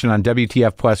subscription on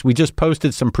WTF Plus, we just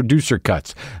posted some producer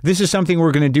cuts. This is something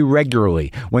we're going to do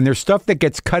regularly. When there's stuff that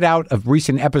gets cut out of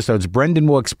recent episodes, Brendan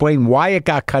will explain why it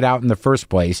got cut out in the first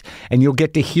place, and you'll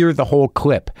get to hear the whole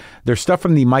clip. There's stuff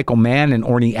from the Michael Mann and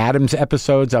Orny Adams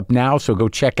episodes up now, so go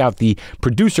check out the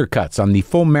producer cuts on the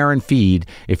full Marin feed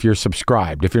if you're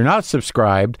subscribed. If you're not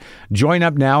subscribed, join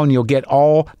up now and you'll get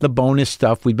all the bonus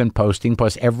stuff we've been posting,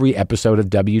 plus every episode of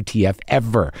WTF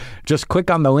ever. Just click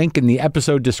on the link in the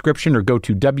episode description or go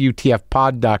to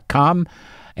WTFpod.com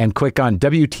and click on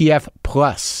WTF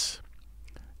Plus.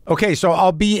 Okay, so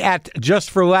I'll be at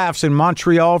Just for Laughs in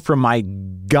Montreal for my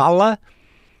gala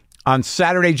on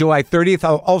Saturday, July 30th.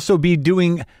 I'll also be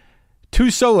doing 2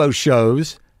 solo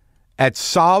shows at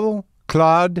Salle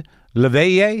Claude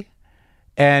Leveille,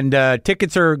 and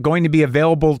tickets are going to be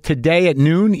available today at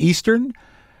noon Eastern.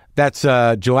 That's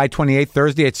July 28th,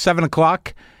 Thursday at 7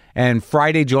 o'clock. And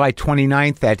Friday, July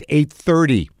 29th at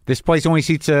 8:30. This place only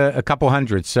seats a couple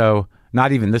hundred, so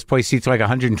not even. This place seats like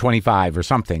 125 or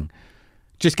something.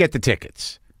 Just get the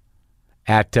tickets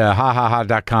at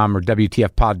hahaha.com or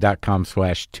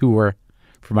WTFpod.com/tour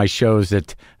for my shows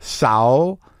at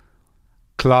Salle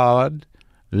Claude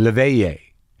Leveille.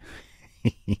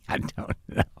 I don't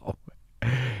know.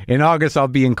 In August, I'll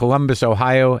be in Columbus,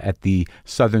 Ohio at the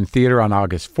Southern Theater on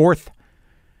August 4th.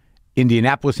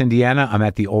 Indianapolis, Indiana, I'm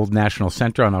at the Old National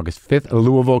Center on August 5th.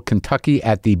 Louisville, Kentucky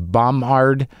at the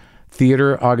Baumhard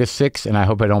Theater August 6th, and I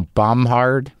hope I don't bomb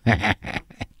hard.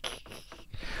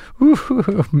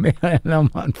 Ooh, man,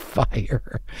 I'm on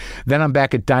fire. Then I'm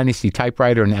back at Dynasty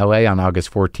Typewriter in L.A. on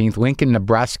August 14th. Lincoln,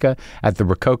 Nebraska at the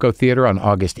Rococo Theater on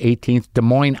August 18th. Des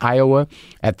Moines, Iowa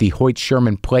at the Hoyt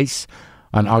Sherman Place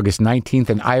on August 19th,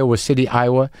 and Iowa City,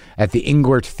 Iowa at the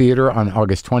Englert Theater on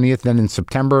August 20th. Then in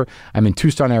September, I'm in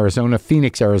Tucson, Arizona,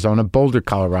 Phoenix, Arizona, Boulder,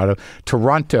 Colorado,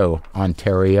 Toronto,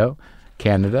 Ontario,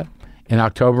 Canada. In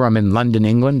October, I'm in London,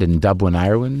 England, and Dublin,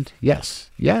 Ireland. Yes.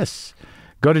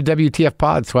 Go to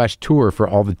WTFpod/tour for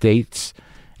all the dates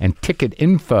and ticket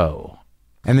info.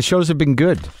 And the shows have been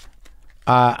good.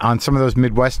 On some of those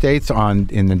Midwest dates, in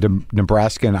the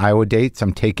Nebraska and Iowa dates,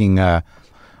 I'm taking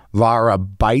Laura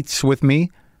Bites with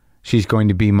me. She's going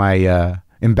to be my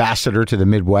ambassador to the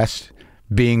Midwest,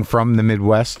 being from the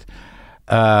Midwest.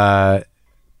 And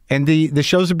the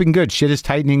shows have been good. Shit is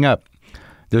tightening up.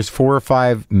 There's 4 or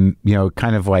 5,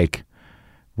 kind of like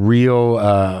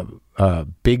real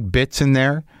big bits in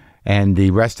there. And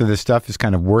the rest of the stuff is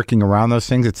kind of working around those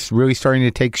things. It's really starting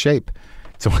to take shape.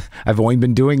 So I've only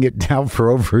been doing it now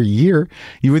for over a year.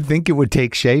 You would think it would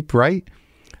take shape, right?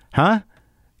 Huh?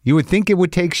 You would think it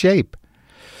would take shape.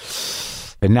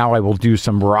 And now I will do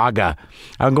some raga.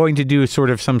 I'm going to do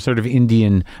some sort of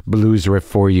Indian blues riff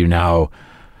for you now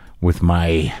with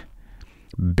my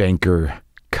Banker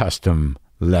custom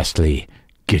Leslie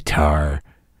guitar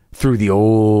through the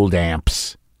old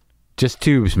amps. Just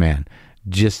tubes, man.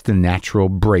 Just the natural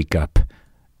breakup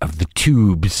of the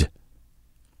tubes.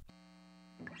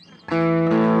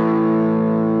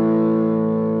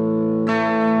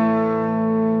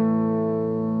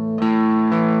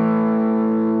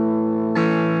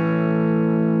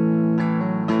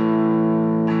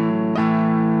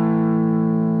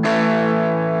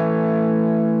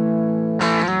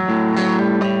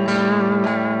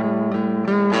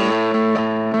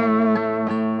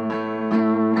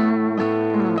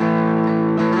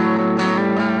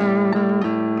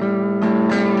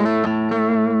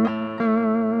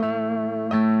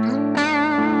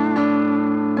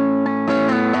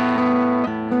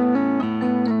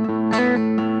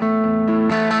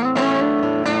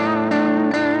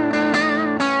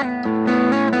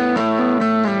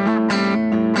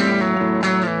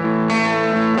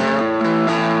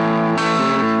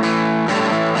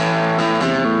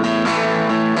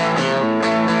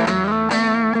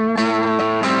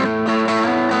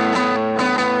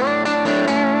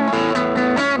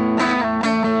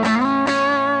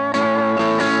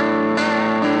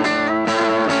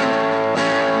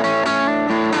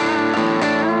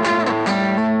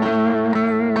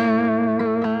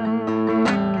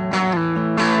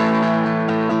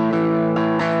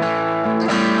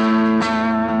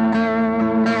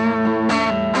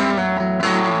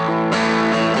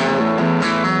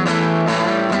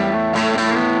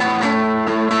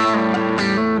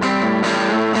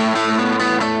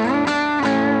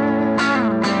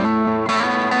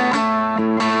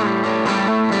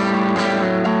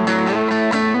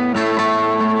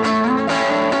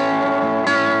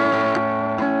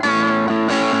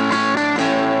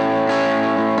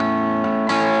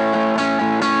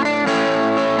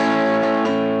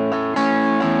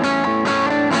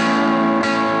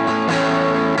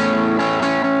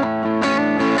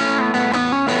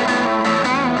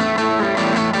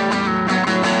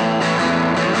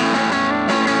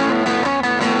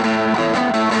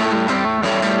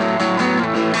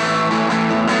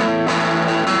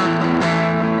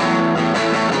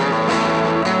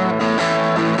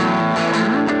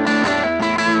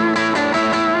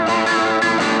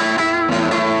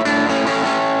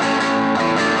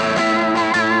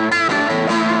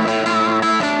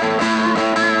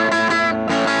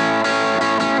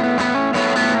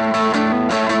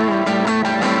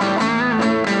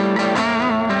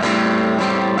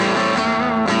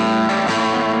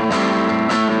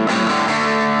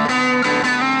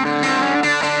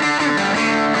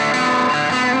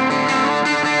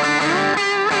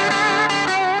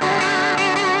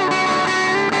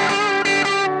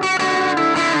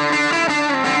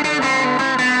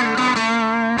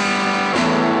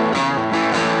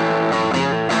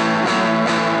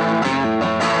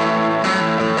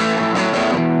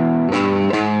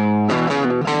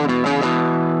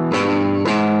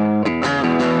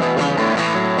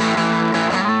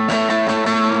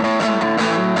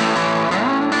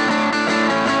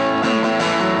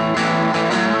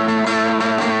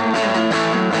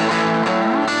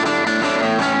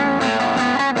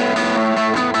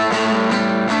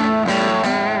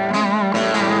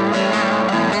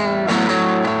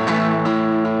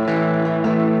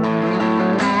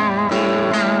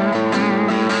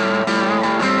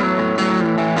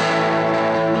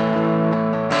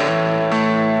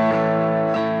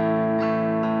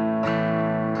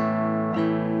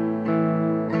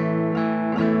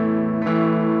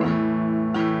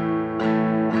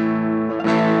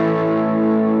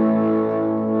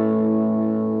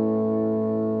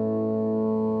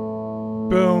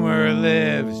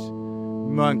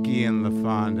 Monkey and La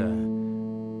Fonda.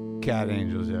 Cat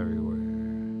angels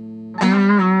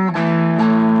everywhere.